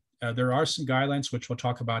aware. There are some guidelines, which we'll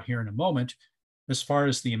talk about here in a moment, as far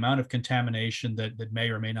as the amount of contamination that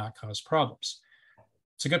may or may not cause problems.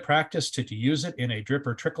 It's a good practice to use it in a drip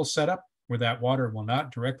or trickle setup where that water will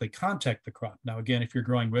not directly contact the crop. Now, again, if you're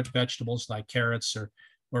growing root vegetables like carrots or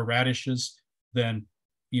radishes, then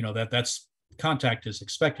that's contact is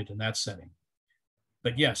expected in that setting.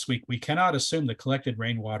 But yes, we cannot assume the collected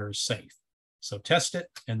rainwater is safe. So test it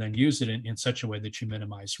and then use it in such a way that you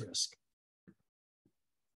minimize risk.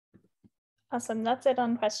 Awesome. That's it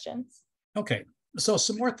on questions. Okay, so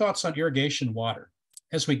some more thoughts on irrigation water.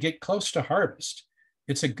 As we get close to harvest,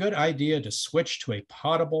 it's a good idea to switch to a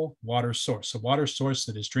potable water source, a water source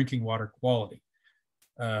that is drinking water quality.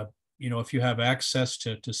 If you have access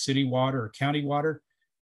to city water or county water,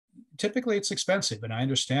 typically it's expensive. And I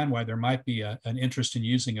understand why there might be an interest in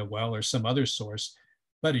using a well or some other source.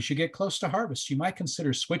 But as you get close to harvest, you might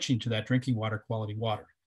consider switching to that drinking water quality water.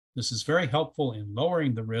 This is very helpful in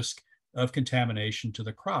lowering the risk of contamination to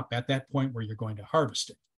the crop at that point where you're going to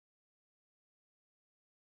harvest it.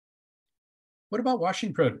 What about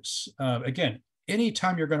washing produce? Again,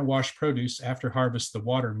 anytime you're going to wash produce after harvest, the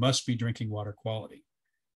water must be drinking water quality.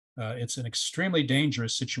 It's an extremely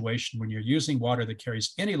dangerous situation when you're using water that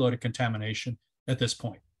carries any load of contamination at this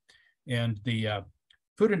point. And the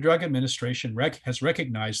Food and Drug Administration has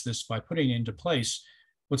recognized this by putting into place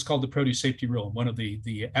what's called the Produce Safety Rule. One of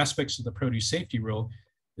the aspects of the Produce Safety Rule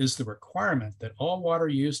is the requirement that all water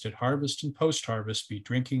used at harvest and post-harvest be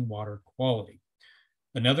drinking water quality.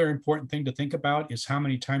 Another important thing to think about is how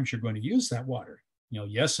many times you're going to use that water.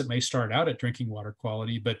 Yes, it may start out at drinking water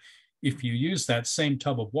quality, but if you use that same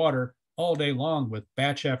tub of water all day long with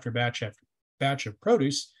batch after batch after batch of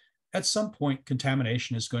produce, at some point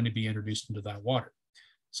contamination is going to be introduced into that water.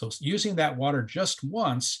 So using that water just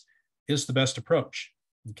once is the best approach,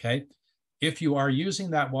 okay? If you are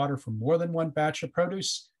using that water for more than one batch of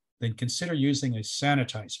produce, then consider using a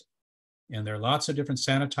sanitizer. And there are lots of different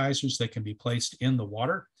sanitizers that can be placed in the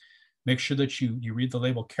water. Make sure that you read the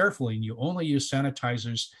label carefully and you only use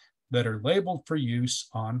sanitizers that are labeled for use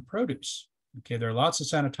on produce. Okay, there are lots of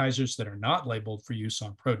sanitizers that are not labeled for use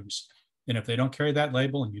on produce. And if they don't carry that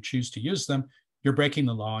label and you choose to use them, you're breaking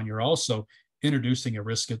the law and you're also introducing a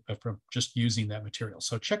risk from just using that material.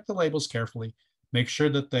 So check the labels carefully, make sure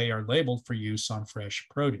that they are labeled for use on fresh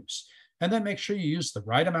produce, and then make sure you use the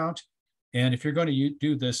right amount. And if you're going to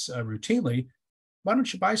do this routinely, why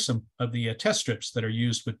don't you buy some of the test strips that are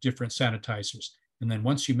used with different sanitizers? And then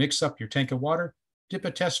once you mix up your tank of water, dip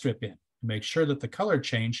a test strip in. Make sure that the color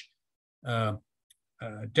change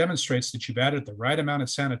demonstrates that you've added the right amount of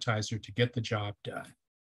sanitizer to get the job done.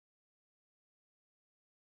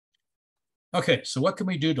 Okay, so what can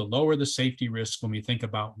we do to lower the safety risk when we think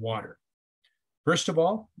about water? First of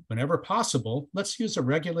all, whenever possible, let's use a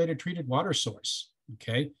regulated treated water source,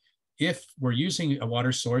 okay? If we're using a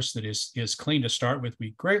water source that is clean to start with,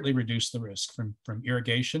 we greatly reduce the risk from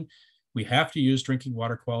irrigation. We have to use drinking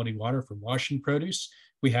water quality water for washing produce.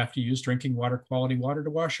 We have to use drinking water quality water to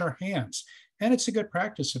wash our hands. And it's a good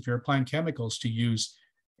practice if you're applying chemicals to use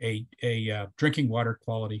a drinking water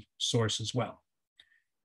quality source as well.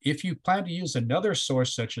 If you plan to use another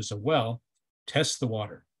source, such as a well, test the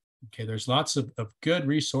water. Okay, there's lots of good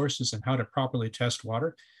resources on how to properly test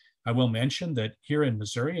water. I will mention that here in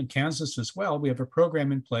Missouri and Kansas as well, we have a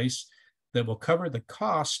program in place that will cover the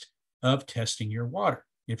cost of testing your water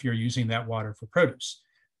if you're using that water for produce.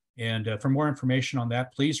 And for more information on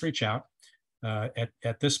that, please reach out.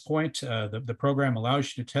 At this point, the program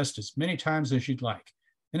allows you to test as many times as you'd like.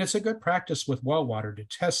 And it's a good practice with well water to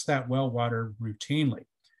test that well water routinely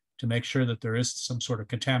to make sure that there is some sort of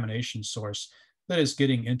contamination source that is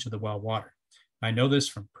getting into the well water. I know this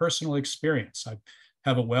from personal experience. I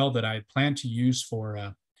have a well that I plan to use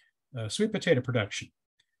for sweet potato production.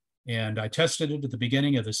 And I tested it at the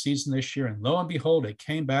beginning of the season this year, and lo and behold, it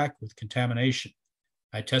came back with contamination.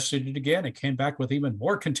 I tested it again, it came back with even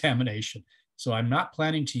more contamination. So I'm not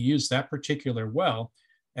planning to use that particular well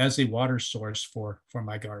as a water source for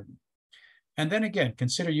my garden. And then again,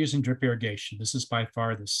 consider using drip irrigation. This is by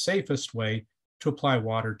far the safest way to apply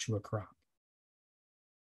water to a crop.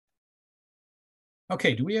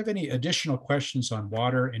 Okay, do we have any additional questions on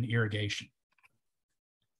water and irrigation?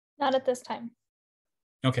 Not at this time.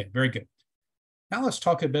 Okay, very good. Now let's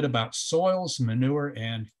talk a bit about soils, manure,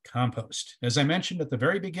 and compost. As I mentioned at the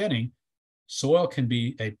very beginning, soil can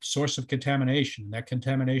be a source of contamination. That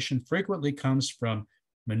contamination frequently comes from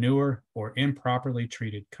manure or improperly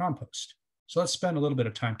treated compost. So let's spend a little bit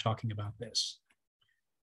of time talking about this.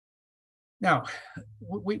 Now,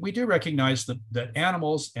 we do recognize that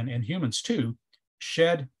animals and humans too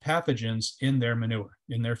shed pathogens in their manure,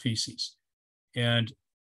 in their feces. And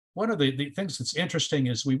one of the things that's interesting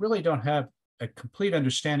is we really don't have a complete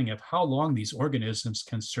understanding of how long these organisms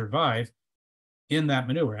can survive in that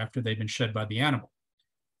manure after they've been shed by the animal.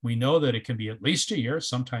 We know that it can be at least a year,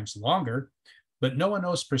 sometimes longer, but no one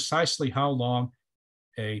knows precisely how long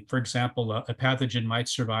for example, a pathogen might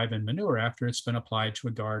survive in manure after it's been applied to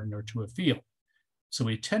a garden or to a field. So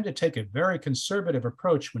we tend to take a very conservative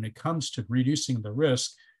approach when it comes to reducing the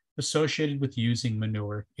risk associated with using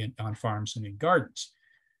manure on farms and in gardens.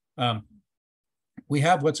 We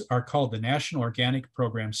have what are called the National Organic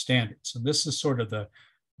Program Standards, and this is sort of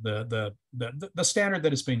the standard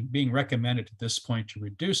that is being recommended at this point to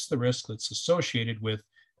reduce the risk that's associated with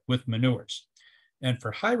manures. And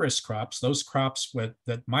for high-risk crops, those crops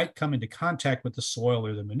that might come into contact with the soil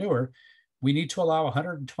or the manure, we need to allow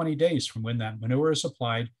 120 days from when that manure is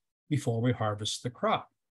applied before we harvest the crop.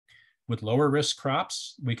 With lower risk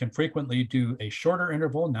crops, we can frequently do a shorter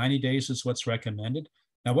interval, 90 days is what's recommended.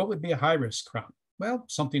 Now, what would be a high-risk crop? Well,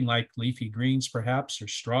 something like leafy greens, perhaps, or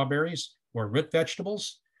strawberries, or root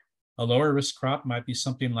vegetables. A lower risk crop might be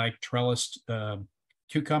something like trellised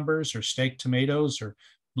cucumbers or steak tomatoes or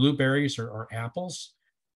blueberries or apples,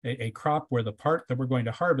 a crop where the part that we're going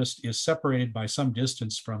to harvest is separated by some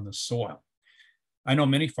distance from the soil. I know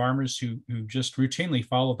many farmers who just routinely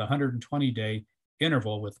follow the 120-day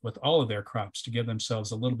interval with all of their crops to give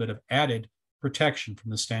themselves a little bit of added protection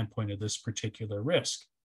from the standpoint of this particular risk.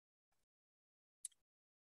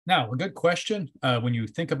 Now, a good question when you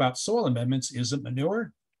think about soil amendments, is it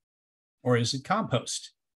manure or is it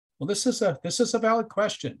compost? Well, this is a valid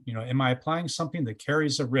question. You know, am I applying something that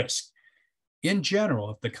carries a risk? In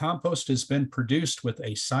general, if the compost has been produced with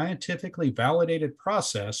a scientifically validated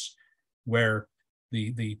process, where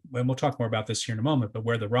and we'll talk more about this here in a moment, but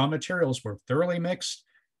where the raw materials were thoroughly mixed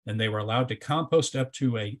and they were allowed to compost up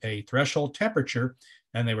to a threshold temperature,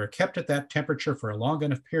 and they were kept at that temperature for a long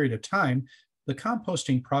enough period of time, the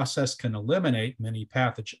composting process can eliminate many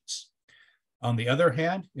pathogens. On the other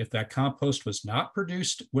hand, if that compost was not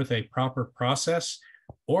produced with a proper process,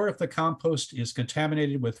 or if the compost is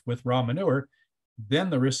contaminated with raw manure, then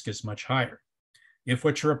the risk is much higher. If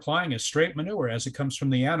what you're applying is straight manure as it comes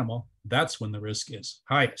from the animal, that's when the risk is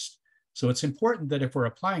highest. So it's important that if we're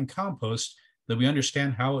applying compost, that we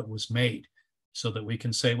understand how it was made so that we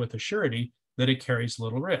can say with a surety that it carries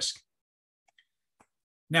little risk.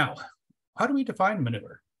 Now, how do we define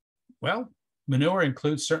manure? Well, manure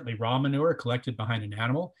includes certainly raw manure collected behind an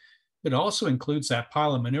animal. It also includes that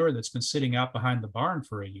pile of manure that's been sitting out behind the barn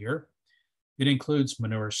for a year. It includes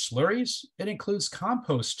manure slurries. It includes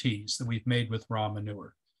compost teas that we've made with raw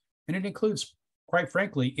manure. And it includes, quite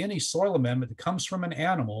frankly, any soil amendment that comes from an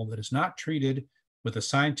animal that is not treated with a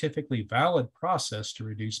scientifically valid process to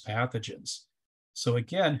reduce pathogens. So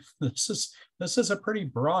again, this is a pretty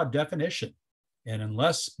broad definition. And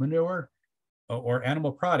unless manure or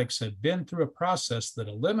animal products have been through a process that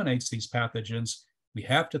eliminates these pathogens, we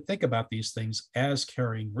have to think about these things as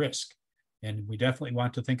carrying risk. And we definitely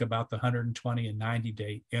want to think about the 120 and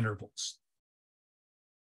 90-day intervals.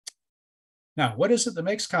 Now, what is it that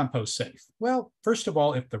makes compost safe? Well, first of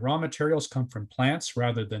all, if the raw materials come from plants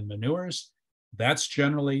rather than manures, that's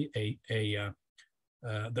generally the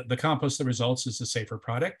compost that results is a safer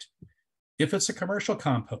product. If it's a commercial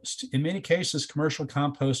compost, in many cases, commercial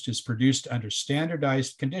compost is produced under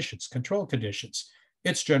standardized conditions, controlled conditions.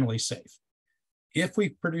 It's generally safe. If we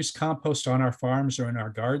produce compost on our farms or in our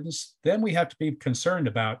gardens, then we have to be concerned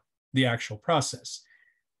about the actual process.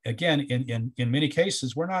 Again, in many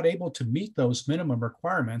cases, we're not able to meet those minimum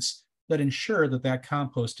requirements that ensure that that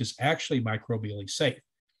compost is actually microbially safe.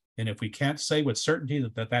 And if we can't say with certainty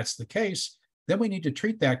that that's the case, then we need to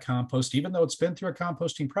treat that compost, even though it's been through a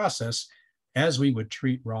composting process, as we would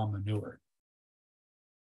treat raw manure.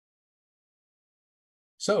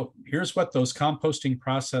 So here's what those composting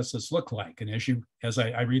processes look like. And as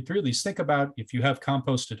I read through these, think about, if you have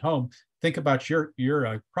compost at home, think about your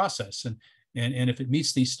process. And if it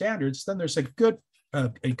meets these standards, then there's a good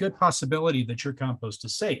possibility that your compost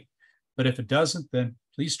is safe. But if it doesn't, then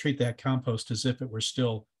please treat that compost as if it were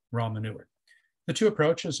still raw manure. The two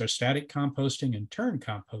approaches are static composting and turn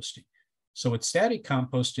composting. So with static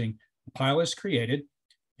composting, the pile is created,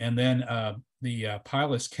 and then the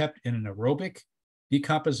pile is kept in an aerobic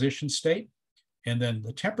decomposition state, and then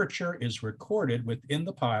the temperature is recorded within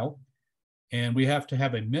the pile, and we have to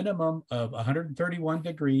have a minimum of 131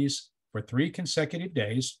 degrees for 3 consecutive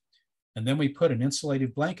days, and then we put an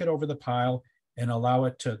insulated blanket over the pile and allow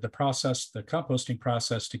it to the composting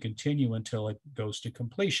process to continue until it goes to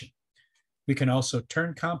completion. We can also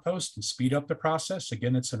turn compost and speed up the process.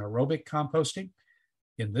 Again, it's an aerobic composting.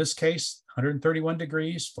 In this case, 131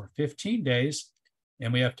 degrees for 15 days,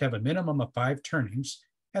 and we have to have a minimum of 5 turnings.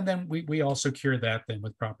 And then we also cure that then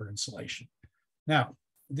with proper insulation. Now,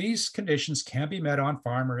 these conditions can be met on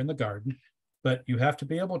farm or in the garden, but you have to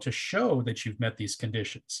be able to show that you've met these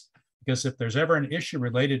conditions. Because if there's ever an issue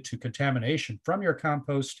related to contamination from your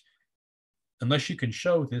compost, unless you can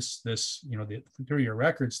show through your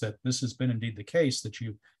records that this has been indeed the case, that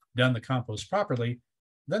you've done the compost properly,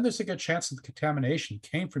 then there's a good chance that the contamination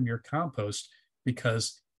came from your compost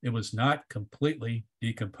because it was not completely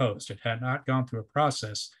decomposed. It had not gone through a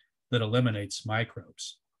process that eliminates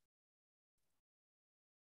microbes.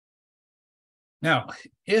 Now,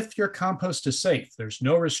 if your compost is safe, there's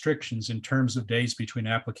no restrictions in terms of days between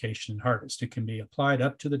application and harvest. It can be applied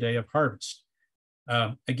up to the day of harvest.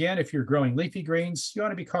 Again, if you're growing leafy greens, you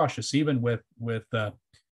want to be cautious, even with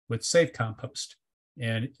safe compost.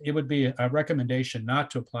 And it would be a recommendation not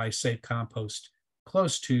to apply safe compost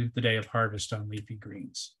close to the day of harvest on leafy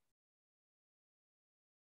greens.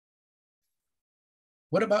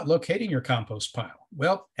 What about locating your compost pile?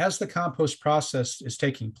 Well, as the compost process is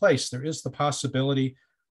taking place, there is the possibility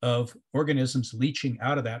of organisms leaching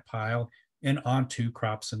out of that pile and onto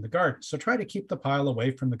crops in the garden. So try to keep the pile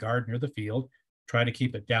away from the garden or the field. Try to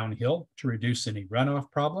keep it downhill to reduce any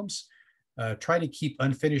runoff problems. Try to keep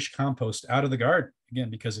unfinished compost out of the garden, again,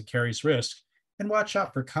 because it carries risk. And watch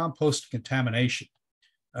out for compost contamination.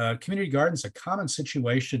 Community gardens, a common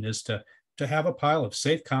situation is to have a pile of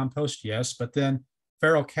safe compost, yes, but then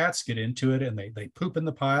feral cats get into it and they poop in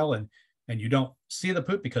the pile, and you don't see the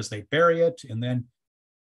poop because they bury it, and then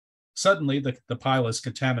suddenly the pile is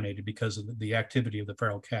contaminated because of the activity of the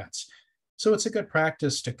feral cats. So it's a good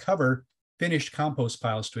practice to cover finished compost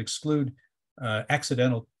piles to exclude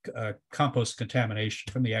accidental compost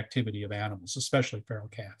contamination from the activity of animals, especially feral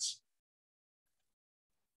cats.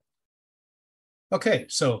 Okay,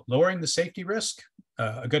 so lowering the safety risk.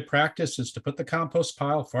 A good practice is to put the compost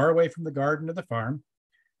pile far away from the garden or the farm.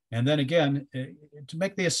 And then again, to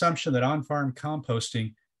make the assumption that on-farm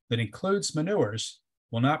composting that includes manures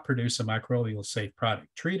will not produce a microbial safe product.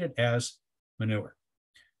 Treat it as manure.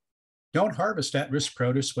 Don't harvest at-risk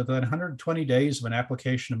produce within 120 days of an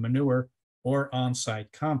application of manure or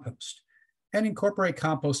on-site compost. And incorporate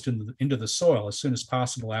compost into the soil as soon as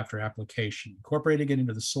possible after application. Incorporating it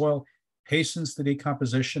into the soil hastens the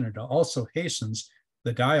decomposition, and it also hastens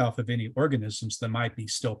the die-off of any organisms that might be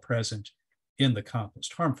still present in the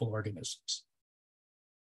compost, harmful organisms.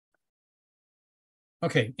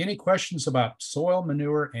 Okay, any questions about soil,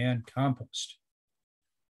 manure, and compost?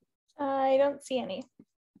 I don't see any.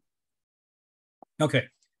 Okay,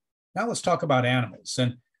 now let's talk about animals.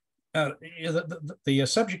 And the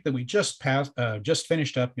subject that we just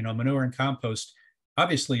finished up, manure and compost,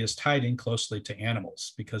 obviously is tied in closely to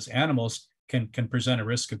animals, because animals can present a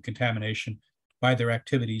risk of contamination by their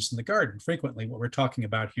activities in the garden. Frequently, what we're talking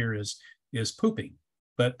about here is pooping,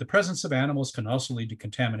 but the presence of animals can also lead to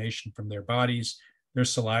contamination from their bodies, their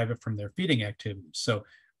saliva, from their feeding activities. So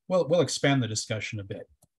we'll expand the discussion a bit.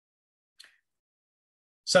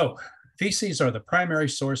 So feces are the primary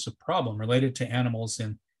source of problem related to animals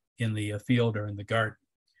in the field or in the garden.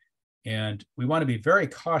 And we want to be very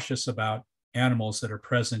cautious about animals that are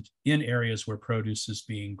present in areas where produce is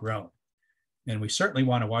being grown. And we certainly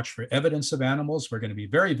want to watch for evidence of animals. We're going to be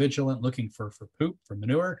very vigilant looking for poop, for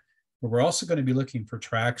manure, but we're also going to be looking for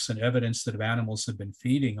tracks and evidence that animals have been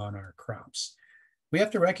feeding on our crops. We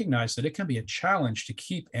have to recognize that it can be a challenge to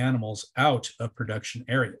keep animals out of production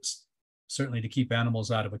areas. Certainly to keep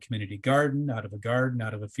animals out of a community garden, out of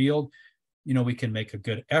a field. We can make a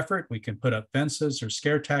good effort. We can put up fences or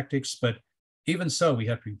scare tactics, but even so, we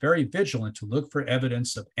have to be very vigilant to look for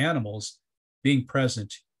evidence of animals being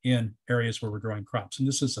present in areas where we're growing crops. And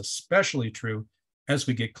this is especially true as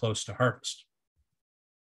we get close to harvest.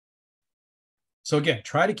 So again,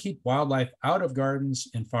 try to keep wildlife out of gardens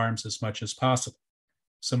and farms as much as possible.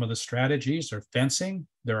 Some of the strategies are fencing.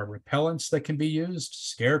 There are repellents that can be used,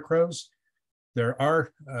 scarecrows. There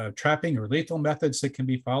are trapping or lethal methods that can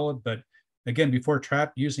be followed. But again, before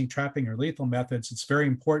using trapping or lethal methods, it's very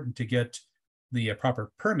important to get the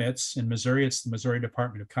proper permits. In Missouri, it's the Missouri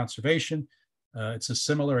Department of Conservation. It's a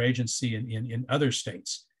similar agency in other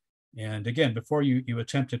states. And again, before you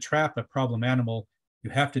attempt to trap a problem animal, you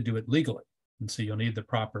have to do it legally. And so you'll need the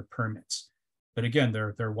proper permits. But again,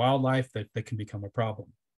 they're wildlife that can become a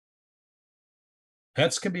problem.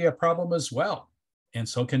 Pets can be a problem as well, and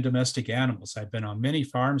so can domestic animals. I've been on many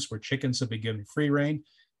farms where chickens have been given free rein,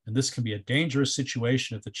 and this can be a dangerous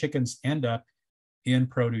situation if the chickens end up in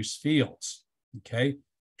produce fields. Okay,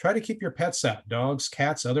 try to keep your pets out, dogs,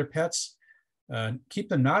 cats, other pets. Keep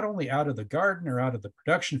them not only out of the garden or out of the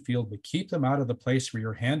production field, but keep them out of the place where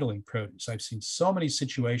you're handling produce. I've seen so many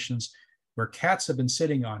situations where cats have been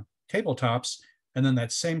sitting on tabletops, and then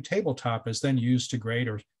that same tabletop is then used to grade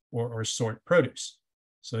or sort produce.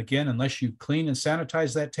 So again, unless you clean and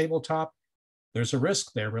sanitize that tabletop, there's a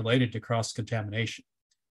risk there related to cross-contamination.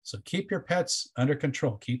 So keep your pets under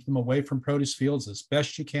control. Keep them away from produce fields as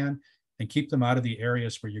best you can, and keep them out of the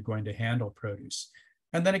areas where you're going to handle produce.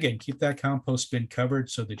 And then again, keep that compost bin covered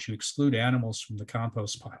so that you exclude animals from the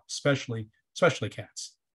compost pile, especially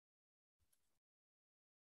cats.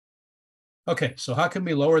 Okay, so how can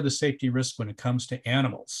we lower the safety risk when it comes to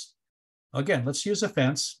animals? Again, let's use a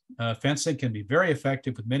fence. Fencing can be very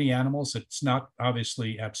effective with many animals. It's not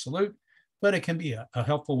obviously absolute, but it can be a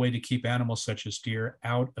helpful way to keep animals such as deer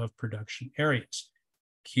out of production areas.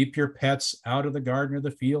 Keep your pets out of the garden or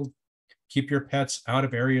the field. Keep your pets out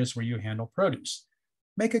of areas where you handle produce.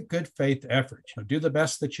 Make a good faith effort. Do the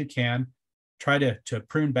best that you can. Try to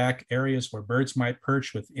prune back areas where birds might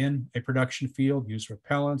perch within a production field. Use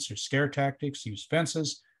repellents or scare tactics. Use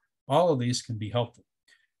fences. All of these can be helpful.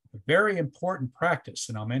 A very important practice,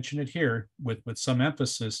 and I'll mention it here with some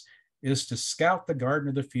emphasis, is to scout the garden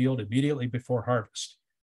or the field immediately before harvest.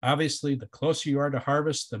 Obviously, the closer you are to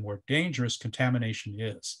harvest, the more dangerous contamination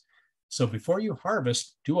is. So before you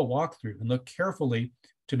harvest, do a walkthrough and look carefully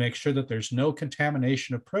to make sure that there's no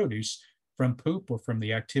contamination of produce from poop or from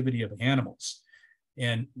the activity of animals.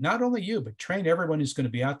 And not only you, but train everyone who's going to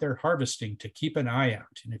be out there harvesting to keep an eye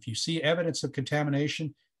out. And if you see evidence of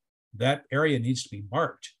contamination, that area needs to be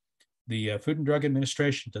marked. The Food and Drug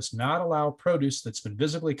Administration does not allow produce that's been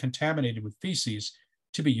visibly contaminated with feces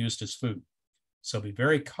to be used as food. So be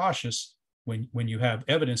very cautious when you have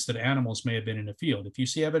evidence that animals may have been in a field. If you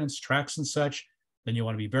see evidence, tracks and such, then you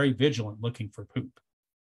want to be very vigilant looking for poop.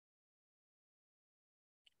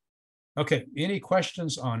 Okay, any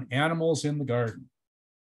questions on animals in the garden?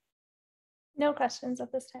 No questions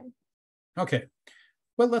at this time. Okay,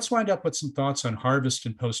 well, let's wind up with some thoughts on harvest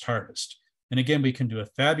and post-harvest. And again, we can do a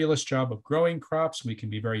fabulous job of growing crops. We can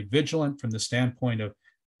be very vigilant from the standpoint of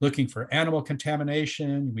looking for animal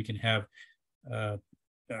contamination. We can have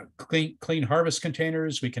clean harvest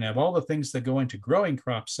containers. We can have all the things that go into growing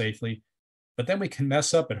crops safely, but then we can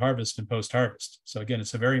mess up at harvest and post-harvest. So again,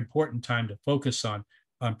 it's a very important time to focus on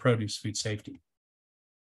produce food safety.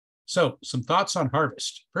 So some thoughts on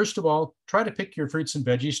harvest. First of all, try to pick your fruits and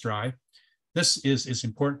veggies dry. This is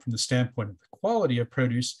important from the standpoint of the quality of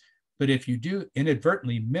produce, but if you do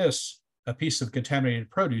inadvertently miss a piece of contaminated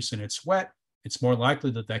produce and it's wet, it's more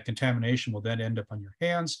likely that that contamination will then end up on your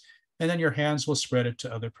hands, and then your hands will spread it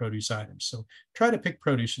to other produce items. So try to pick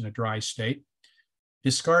produce in a dry state.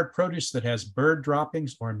 Discard produce that has bird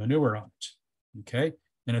droppings or manure on it, okay?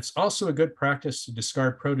 And it's also a good practice to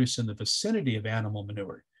discard produce in the vicinity of animal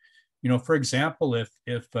manure. You know, for example, if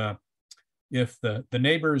the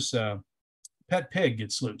neighbor's pet pig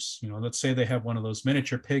gets loose, you know, let's say they have one of those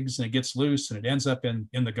miniature pigs and it gets loose and it ends up in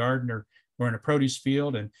the garden or in a produce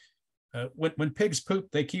field. And when pigs poop,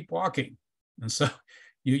 they keep walking. And so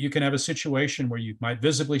you can have a situation where you might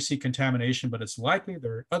visibly see contamination, but it's likely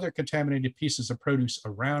there are other contaminated pieces of produce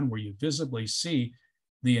around where you visibly see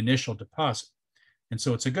the initial deposit. And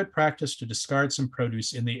so it's a good practice to discard some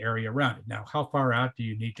produce in the area around it. Now, how far out do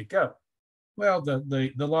you need to go? Well,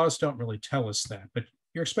 the laws don't really tell us that, but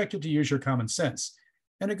you're expected to use your common sense.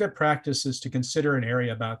 And a good practice is to consider an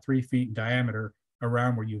area about 3 feet in diameter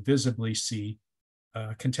around where you visibly see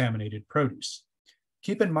contaminated produce.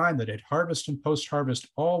 Keep in mind that at harvest and post-harvest,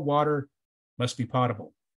 all water must be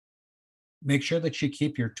potable. Make sure that you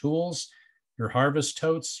keep your tools, your harvest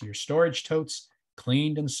totes, your storage totes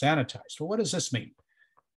cleaned and sanitized. Well, what does this mean?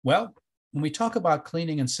 Well, when we talk about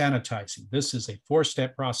cleaning and sanitizing, this is a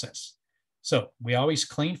 4-step process. So we always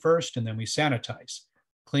clean first and then we sanitize.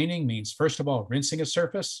 Cleaning means, first of all, rinsing a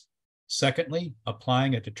surface. Secondly,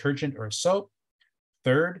 applying a detergent or a soap.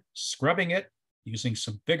 Third, scrubbing it using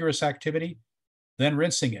some vigorous activity, then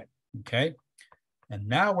rinsing it, okay? And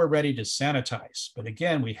now we're ready to sanitize. But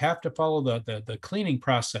again, we have to follow the cleaning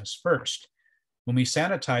process first. When we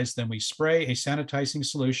sanitize, then we spray a sanitizing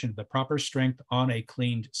solution of the proper strength on a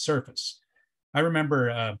cleaned surface. I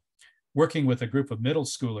remember working with a group of middle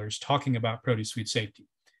schoolers talking about produce food safety.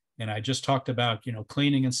 And I just talked about, you know,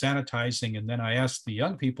 cleaning and sanitizing. And then I asked the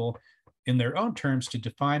young people in their own terms to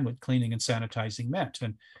define what cleaning and sanitizing meant.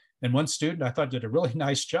 And one student I thought did a really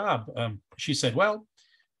nice job. She said, well,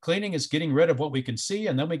 cleaning is getting rid of what we can see,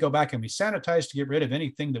 and then we go back and we sanitize to get rid of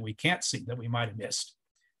anything that we can't see that we might have missed.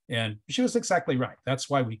 And she was exactly right. That's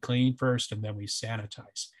why we clean first and then we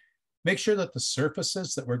sanitize. Make sure that the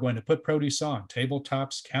surfaces that we're going to put produce on,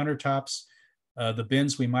 tabletops, countertops, the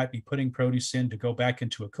bins we might be putting produce in to go back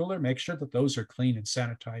into a cooler, make sure that those are clean and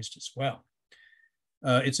sanitized as well.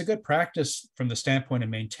 It's a good practice from the standpoint of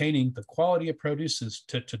maintaining the quality of produce is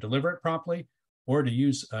to deliver it promptly or to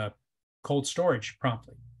use cold storage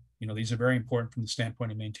promptly. You know, these are very important from the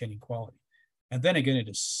standpoint of maintaining quality. And then again, it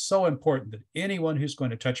is so important that anyone who's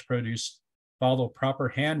going to touch produce follow proper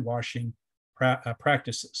hand washing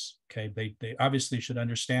practices. Okay, they obviously should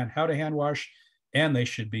understand how to hand wash, and they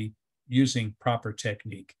should be using proper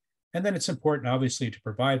technique. And then it's important, obviously, to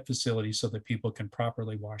provide facilities so that people can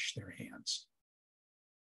properly wash their hands.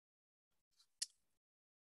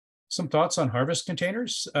 Some thoughts on harvest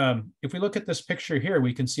containers. If we look at this picture here,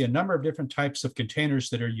 we can see a number of different types of containers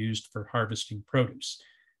that are used for harvesting produce.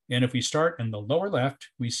 And if we start in the lower left,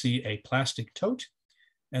 we see a plastic tote.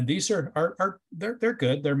 And these they're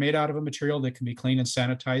good. They're made out of a material that can be cleaned and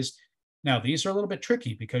sanitized. Now, these are a little bit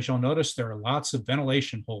tricky because you'll notice there are lots of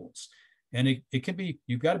ventilation holes. And it can be,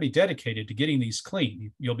 you've got to be dedicated to getting these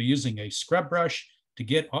clean. You'll be using a scrub brush to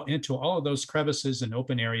get into all of those crevices and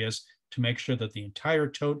open areas to make sure that the entire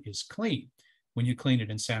tote is clean when you clean it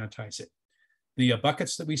and sanitize it. The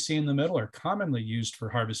buckets that we see in the middle are commonly used for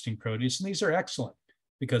harvesting produce, and these are excellent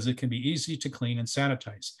because it can be easy to clean and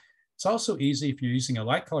sanitize. It's also easy if you're using a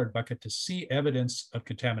light-colored bucket to see evidence of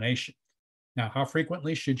contamination. Now, how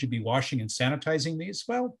frequently should you be washing and sanitizing these?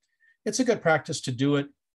 Well, it's a good practice to do it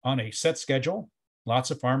on a set schedule.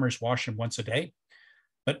 Lots of farmers wash them once a day,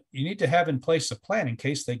 but you need to have in place a plan in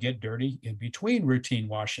case they get dirty in between routine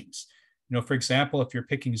washings. You know, for example, if you're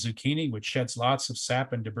picking zucchini, which sheds lots of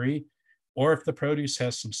sap and debris, or if the produce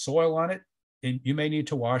has some soil on it, you may need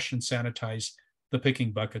to wash and sanitize the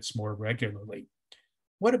picking buckets more regularly.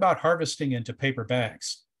 What about harvesting into paper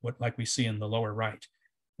bags, like we see in the lower right?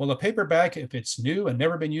 Well, a paper bag, if it's new and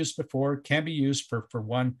never been used before, can be used for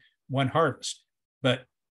one harvest. But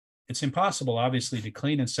it's impossible, obviously, to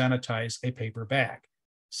clean and sanitize a paper bag.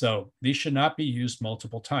 So these should not be used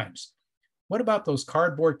multiple times. What about those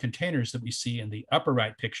cardboard containers that we see in the upper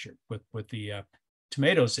right picture with the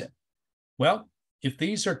tomatoes in? Well, if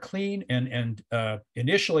these are clean and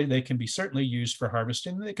initially they can be certainly used for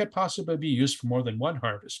harvesting, they could possibly be used for more than one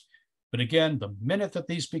harvest. But again, the minute that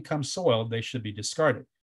these become soiled, they should be discarded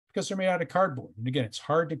because they're made out of cardboard. And again, it's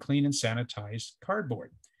hard to clean and sanitize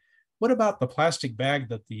cardboard. What about the plastic bag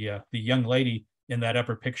that the young lady in that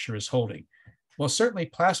upper picture is holding? Well, certainly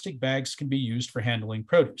plastic bags can be used for handling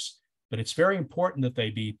produce, but it's very important that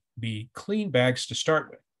they be clean bags to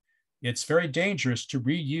start with. It's very dangerous to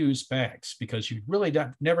reuse bags because you really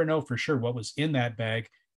never know for sure what was in that bag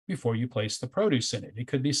before you place the produce in it. It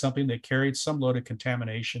could be something that carried some load of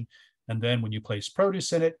contamination, and then when you place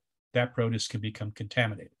produce in it, that produce can become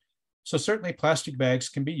contaminated. So certainly plastic bags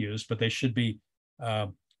can be used, but they should be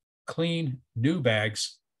clean, new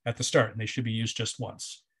bags at the start, and they should be used just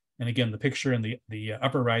once. And again, the picture in the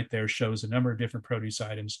upper right there shows a number of different produce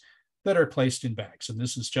items that are placed in bags, and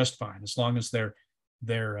this is just fine as long as they're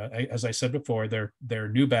as I said before, they're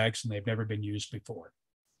new bags and they've never been used before.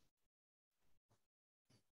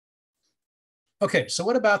 Okay, so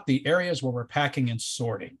what about the areas where we're packing and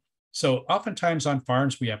sorting? So oftentimes on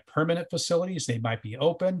farms, we have permanent facilities. They might be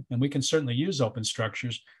open, and we can certainly use open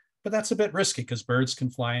structures, but that's a bit risky because birds can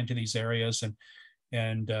fly into these areas,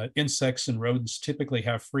 and insects and rodents typically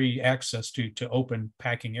have free access to open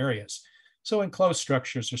packing areas. So enclosed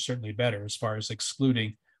structures are certainly better as far as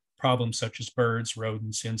excluding problems such as birds,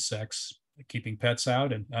 rodents, insects, keeping pets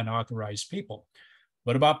out, and unauthorized people.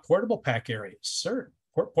 What about portable pack areas? Sure,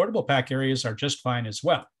 portable pack areas are just fine as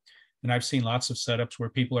well. And I've seen lots of setups where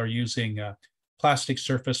people are using plastic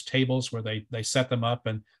surface tables where they set them up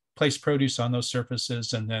and place produce on those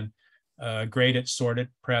surfaces and then grade it, sort it,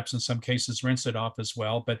 perhaps in some cases rinse it off as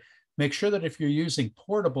well. But make sure that if you're using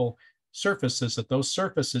portable surfaces, that those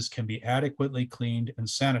surfaces can be adequately cleaned and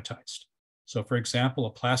sanitized. So for example, a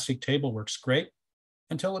plastic table works great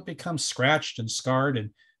until it becomes scratched and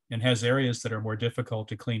scarred and has areas that are more difficult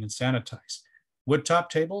to clean and sanitize. Woodtop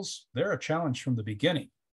tables, they're a challenge from the beginning.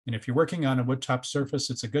 And if you're working on a woodtop surface,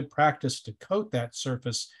 it's a good practice to coat that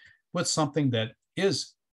surface with something that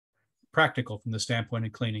is practical from the standpoint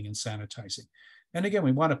of cleaning and sanitizing. And again,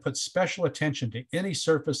 we want to put special attention to any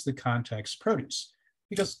surface that contacts produce,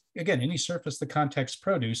 because again, any surface that contacts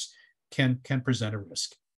produce can present a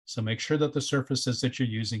risk. So make sure that the surfaces that you're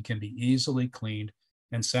using can be easily cleaned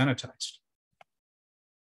and sanitized.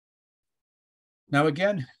 Now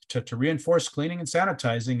again, to reinforce cleaning and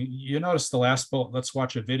sanitizing, you notice the last bullet. Let's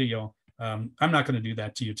watch a video. I'm not going to do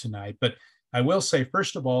that to you tonight, but I will say,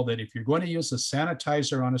 first of all, that if you're going to use a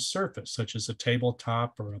sanitizer on a surface, such as a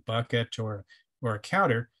tabletop or a bucket or a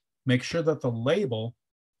counter, make sure that the label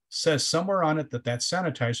says somewhere on it that that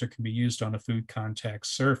sanitizer can be used on a food contact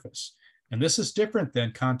surface. And this is different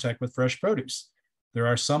than contact with fresh produce. There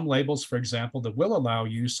are some labels, for example, that will allow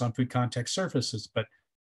use on food contact surfaces, but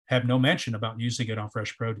have no mention about using it on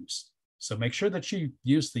fresh produce. So make sure that you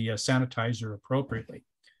use the sanitizer appropriately.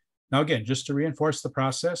 Now, again, just to reinforce the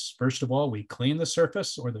process, first of all, we clean the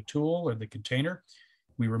surface or the tool or the container.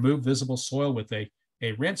 We remove visible soil with a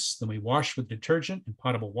rinse. Then we wash with detergent and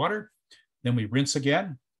potable water. Then we rinse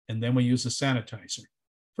again, and then we use a sanitizer.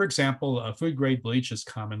 For example, a food grade bleach is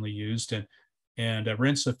commonly used, and a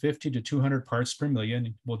rinse of 50 to 200 parts per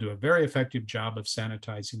million will do a very effective job of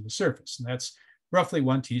sanitizing the surface. And that's roughly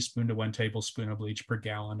 1 teaspoon to 1 tablespoon of bleach per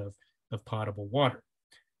gallon of potable water.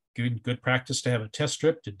 Good practice to have a test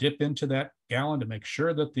strip to dip into that gallon to make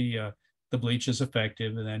sure that the bleach is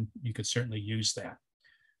effective, and then you could certainly use that.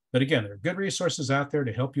 But again, there are good resources out there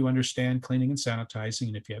to help you understand cleaning and sanitizing.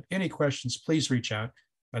 And if you have any questions, please reach out.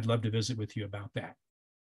 I'd love to visit with you about that.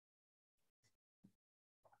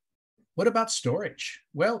 What about storage?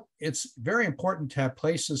 Well, it's very important to have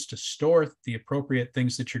places to store the appropriate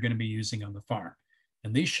things that you're going to be using on the farm.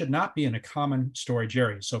 And these should not be in a common storage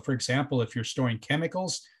area. So for example, if you're storing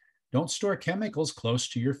chemicals, don't store chemicals close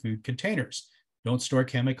to your food containers. Don't store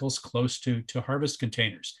chemicals close to harvest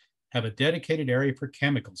containers. Have a dedicated area for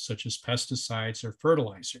chemicals such as pesticides or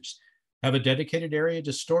fertilizers. Have a dedicated area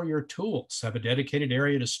to store your tools. Have a dedicated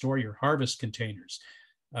area to store your harvest containers.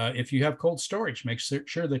 If you have cold storage, make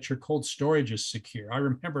sure that your cold storage is secure. I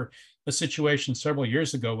remember a situation several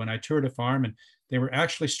years ago when I toured a farm and they were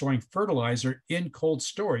actually storing fertilizer in cold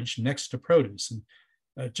storage next to produce,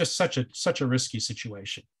 and just such a risky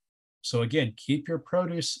situation. So again, keep your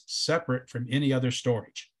produce separate from any other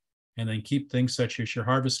storage, and then keep things such as your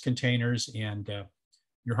harvest containers and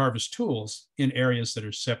your harvest tools in areas that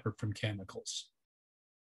are separate from chemicals.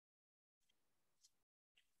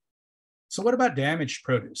 So what about damaged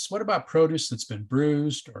produce? What about produce that's been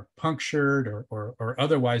bruised or punctured or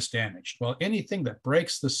otherwise damaged? Well, anything that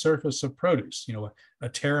breaks the surface of produce, a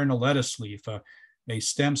tear in a lettuce leaf, a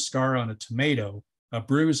stem scar on a tomato, a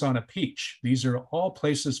bruise on a peach. These are all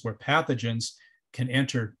places where pathogens can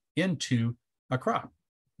enter into a crop.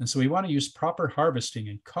 And so we want to use proper harvesting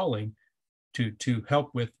and culling to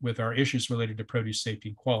help with our issues related to produce safety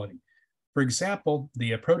and quality. For example,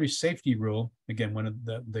 the produce safety rule, again, one of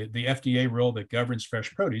the FDA rule that governs fresh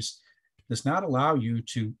produce, does not allow you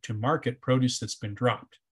to market produce that's been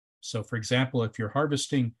dropped. So for example, if you're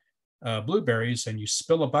harvesting blueberries and you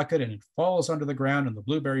spill a bucket and it falls onto the ground and the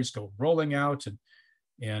blueberries go rolling out,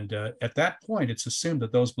 and at that point, it's assumed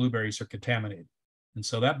that those blueberries are contaminated. And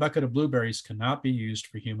so that bucket of blueberries cannot be used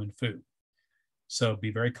for human food. So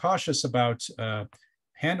be very cautious about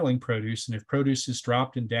handling produce, and if produce is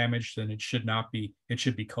dropped and damaged, then it should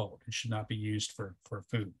be culled. It should not be used for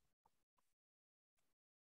food.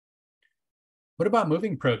 What about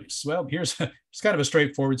moving produce? Well, it's kind of a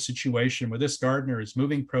straightforward situation where this gardener is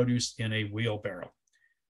moving produce in a wheelbarrow.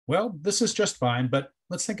 Well, this is just fine, but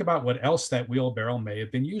let's think about what else that wheelbarrow may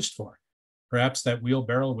have been used for. Perhaps that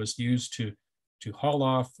wheelbarrow was used to haul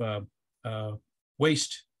off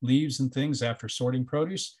waste leaves and things after sorting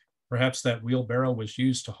produce. Perhaps that wheelbarrow was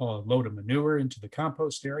used to haul a load of manure into the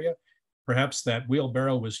compost area. Perhaps that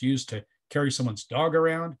wheelbarrow was used to carry someone's dog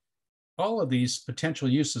around. All of these potential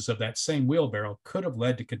uses of that same wheelbarrow could have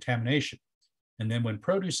led to contamination. And then when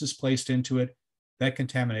produce is placed into it, that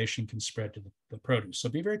contamination can spread to the produce. So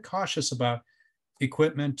be very cautious about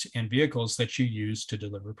equipment and vehicles that you use to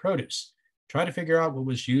deliver produce. Try to figure out what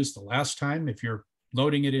was used the last time. If you're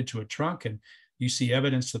loading it into a trunk and you see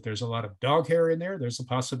evidence that there's a lot of dog hair in there, there's a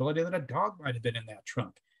possibility that a dog might have been in that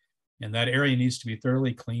trunk. And that area needs to be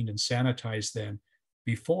thoroughly cleaned and sanitized then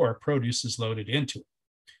before produce is loaded into it.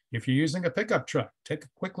 If you're using a pickup truck, take a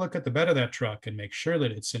quick look at the bed of that truck and make sure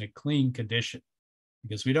that it's in a clean condition,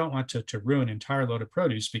 because we don't want to ruin an entire load of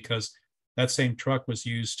produce because that same truck was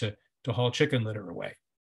used to haul chicken litter away.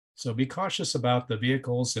 So be cautious about the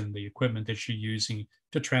vehicles and the equipment that you're using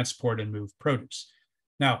to transport and move produce.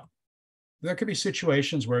 Now, there could be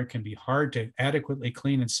situations where it can be hard to adequately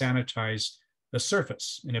clean and sanitize the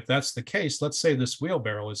surface. And if that's the case, let's say this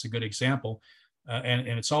wheelbarrow is a good example, and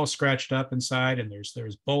it's all scratched up inside, and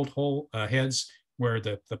there's bolt hole heads where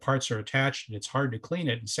the parts are attached, and it's hard to clean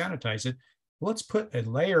it and sanitize it. Let's put a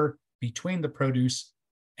layer between the produce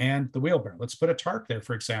and the wheelbarrow. Let's put a tarp there,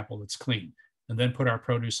 for example, that's clean, and then put our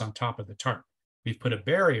produce on top of the tarp. We've put a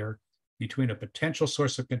barrier between a potential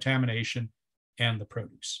source of contamination and the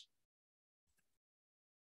produce.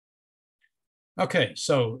 Okay,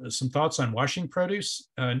 so some thoughts on washing produce.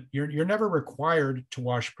 You're never required to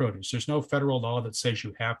wash produce. There's no federal law that says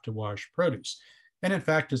you have to wash produce. And in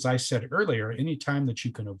fact, as I said earlier, anytime that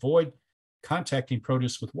you can avoid contacting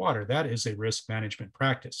produce with water, that is a risk management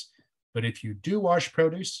practice. But if you do wash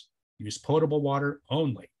produce, use potable water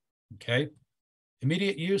only, okay?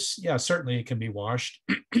 Immediate use, yeah, certainly it can be washed.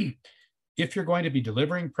 If you're going to be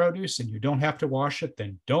delivering produce and you don't have to wash it,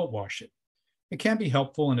 then don't wash it. It can be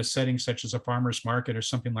helpful in a setting such as a farmer's market or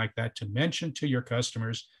something like that to mention to your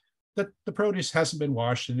customers that the produce hasn't been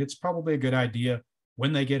washed, and it's probably a good idea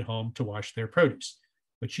when they get home to wash their produce.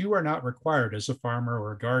 But you are not required as a farmer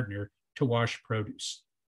or a gardener to wash produce.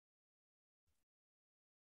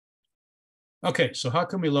 Okay, so how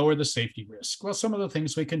can we lower the safety risk? Well, some of the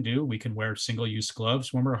things we can do, we can wear single-use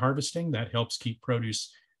gloves when we're harvesting. That helps keep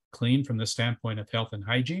produce clean from the standpoint of health and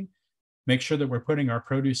hygiene. Make sure that we're putting our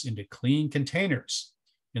produce into clean containers.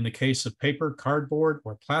 In the case of paper, cardboard,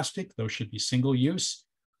 or plastic, those should be single use,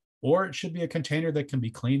 or it should be a container that can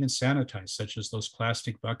be cleaned and sanitized, such as those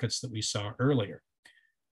plastic buckets that we saw earlier.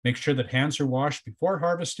 Make sure that hands are washed before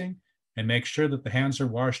harvesting, and make sure that the hands are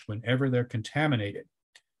washed whenever they're contaminated.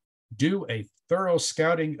 Do a thorough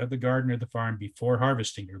scouting of the garden or the farm before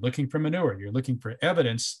harvesting. You're looking for manure. You're looking for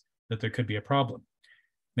evidence that there could be a problem.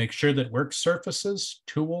 Make sure that work surfaces,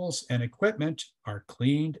 tools, and equipment are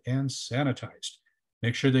cleaned and sanitized.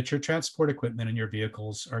 Make sure that your transport equipment and your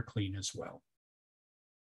vehicles are clean as well.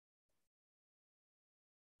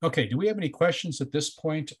 Okay, do we have any questions at this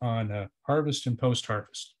point on harvest and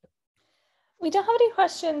post-harvest? We don't have any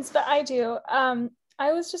questions, but I do.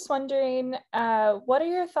 I was just wondering, what are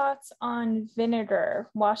your thoughts on vinegar,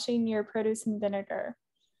 washing your produce in vinegar?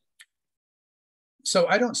 So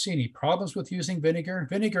I don't see any problems with using vinegar.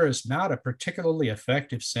 Vinegar is not a particularly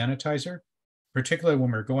effective sanitizer, particularly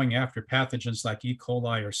when we're going after pathogens like E.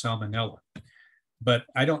 coli or salmonella. But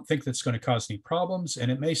I don't think that's going to cause any problems,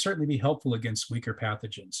 and it may certainly be helpful against weaker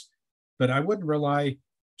pathogens. But I wouldn't rely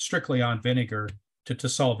strictly on vinegar to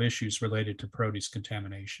solve issues related to produce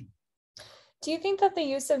contamination. Do you think that the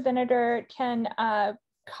use of vinegar can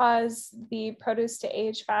cause the produce to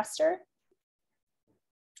age faster?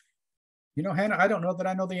 You know, Hannah, I don't know that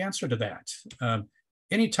I know the answer to that.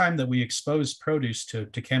 Anytime that we expose produce to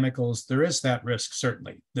chemicals, there is that risk,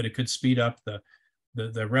 certainly, that it could speed up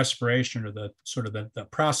the respiration or the sort of the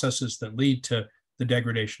processes that lead to the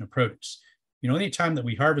degradation of produce. You know, anytime that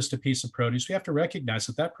we harvest a piece of produce, we have to recognize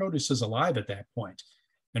that that produce is alive at that point.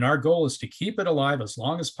 And our goal is to keep it alive as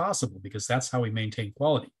long as possible, because that's how we maintain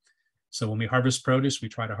quality. So when we harvest produce, we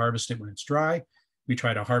try to harvest it when it's dry. We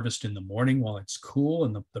try to harvest in the morning while it's cool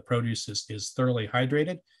and the produce is thoroughly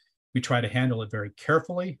hydrated. We try to handle it very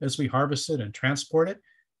carefully as we harvest it and transport it.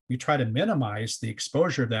 We try to minimize the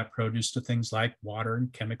exposure of that produce to things like water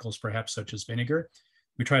and chemicals, perhaps such as vinegar.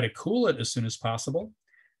 We try to cool it as soon as possible.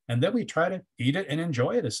 And then we try to eat it and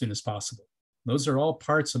enjoy it as soon as possible. Those are all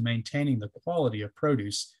parts of maintaining the quality of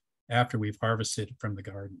produce after we've harvested it from the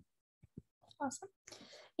garden. Awesome.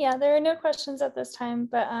 Yeah, there are no questions at this time,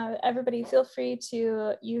 but everybody feel free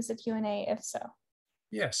to use the Q&A if so.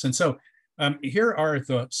 Yes, and so here are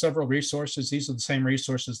the several resources. These are the same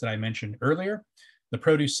resources that I mentioned earlier. The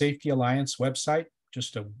Produce Safety Alliance website,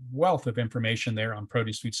 just a wealth of information there on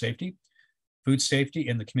produce food safety. Food safety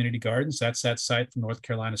in the community gardens, that's that site from North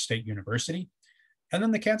Carolina State University. And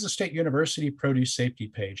then the Kansas State University Produce Safety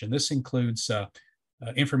page. And this includes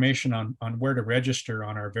information on where to register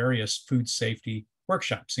on our various food safety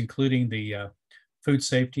workshops, including the Food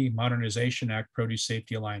Safety Modernization Act Produce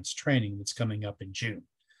Safety Alliance training that's coming up in June.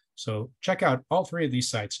 So check out all three of these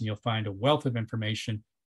sites and you'll find a wealth of information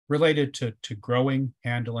related to growing,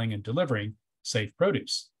 handling, and delivering safe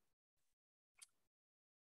produce.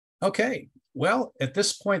 Okay, well, at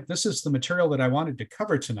this point, this is the material that I wanted to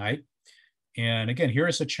cover tonight. And again, here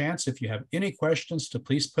is a chance, if you have any questions, to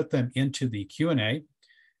please put them into the Q&A.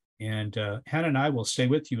 And Hannah and I will stay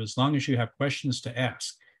with you as long as you have questions to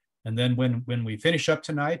ask. And then when we finish up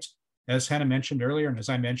tonight, as Hannah mentioned earlier, and as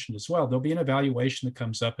I mentioned as well, there'll be an evaluation that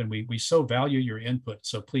comes up, and we so value your input.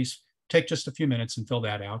 So please take just a few minutes and fill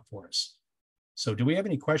that out for us. So do we have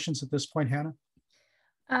any questions at this point, Hannah?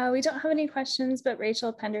 We don't have any questions, but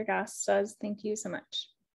Rachel Pendergast does. Thank you so much.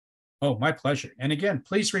 Oh, my pleasure. And again,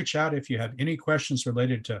 please reach out if you have any questions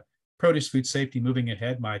related to produce food safety moving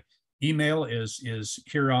ahead. My email is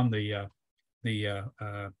here on the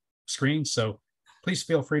screen. So please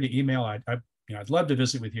feel free to email. I'd love to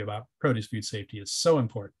visit with you about produce food safety. It's so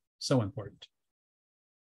important, so important.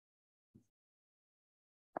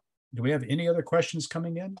 Do we have any other questions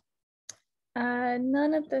coming in?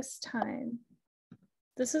 None at this time.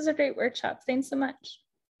 This is a great workshop. Thanks so much.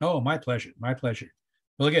 Oh, my pleasure, my pleasure.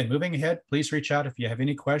 Well, again, moving ahead, please reach out if you have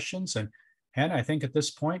any questions. And Hannah, I think at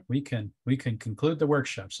this point we can conclude the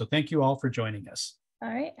workshop. So thank you all for joining us. All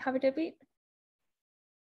right, have a good week.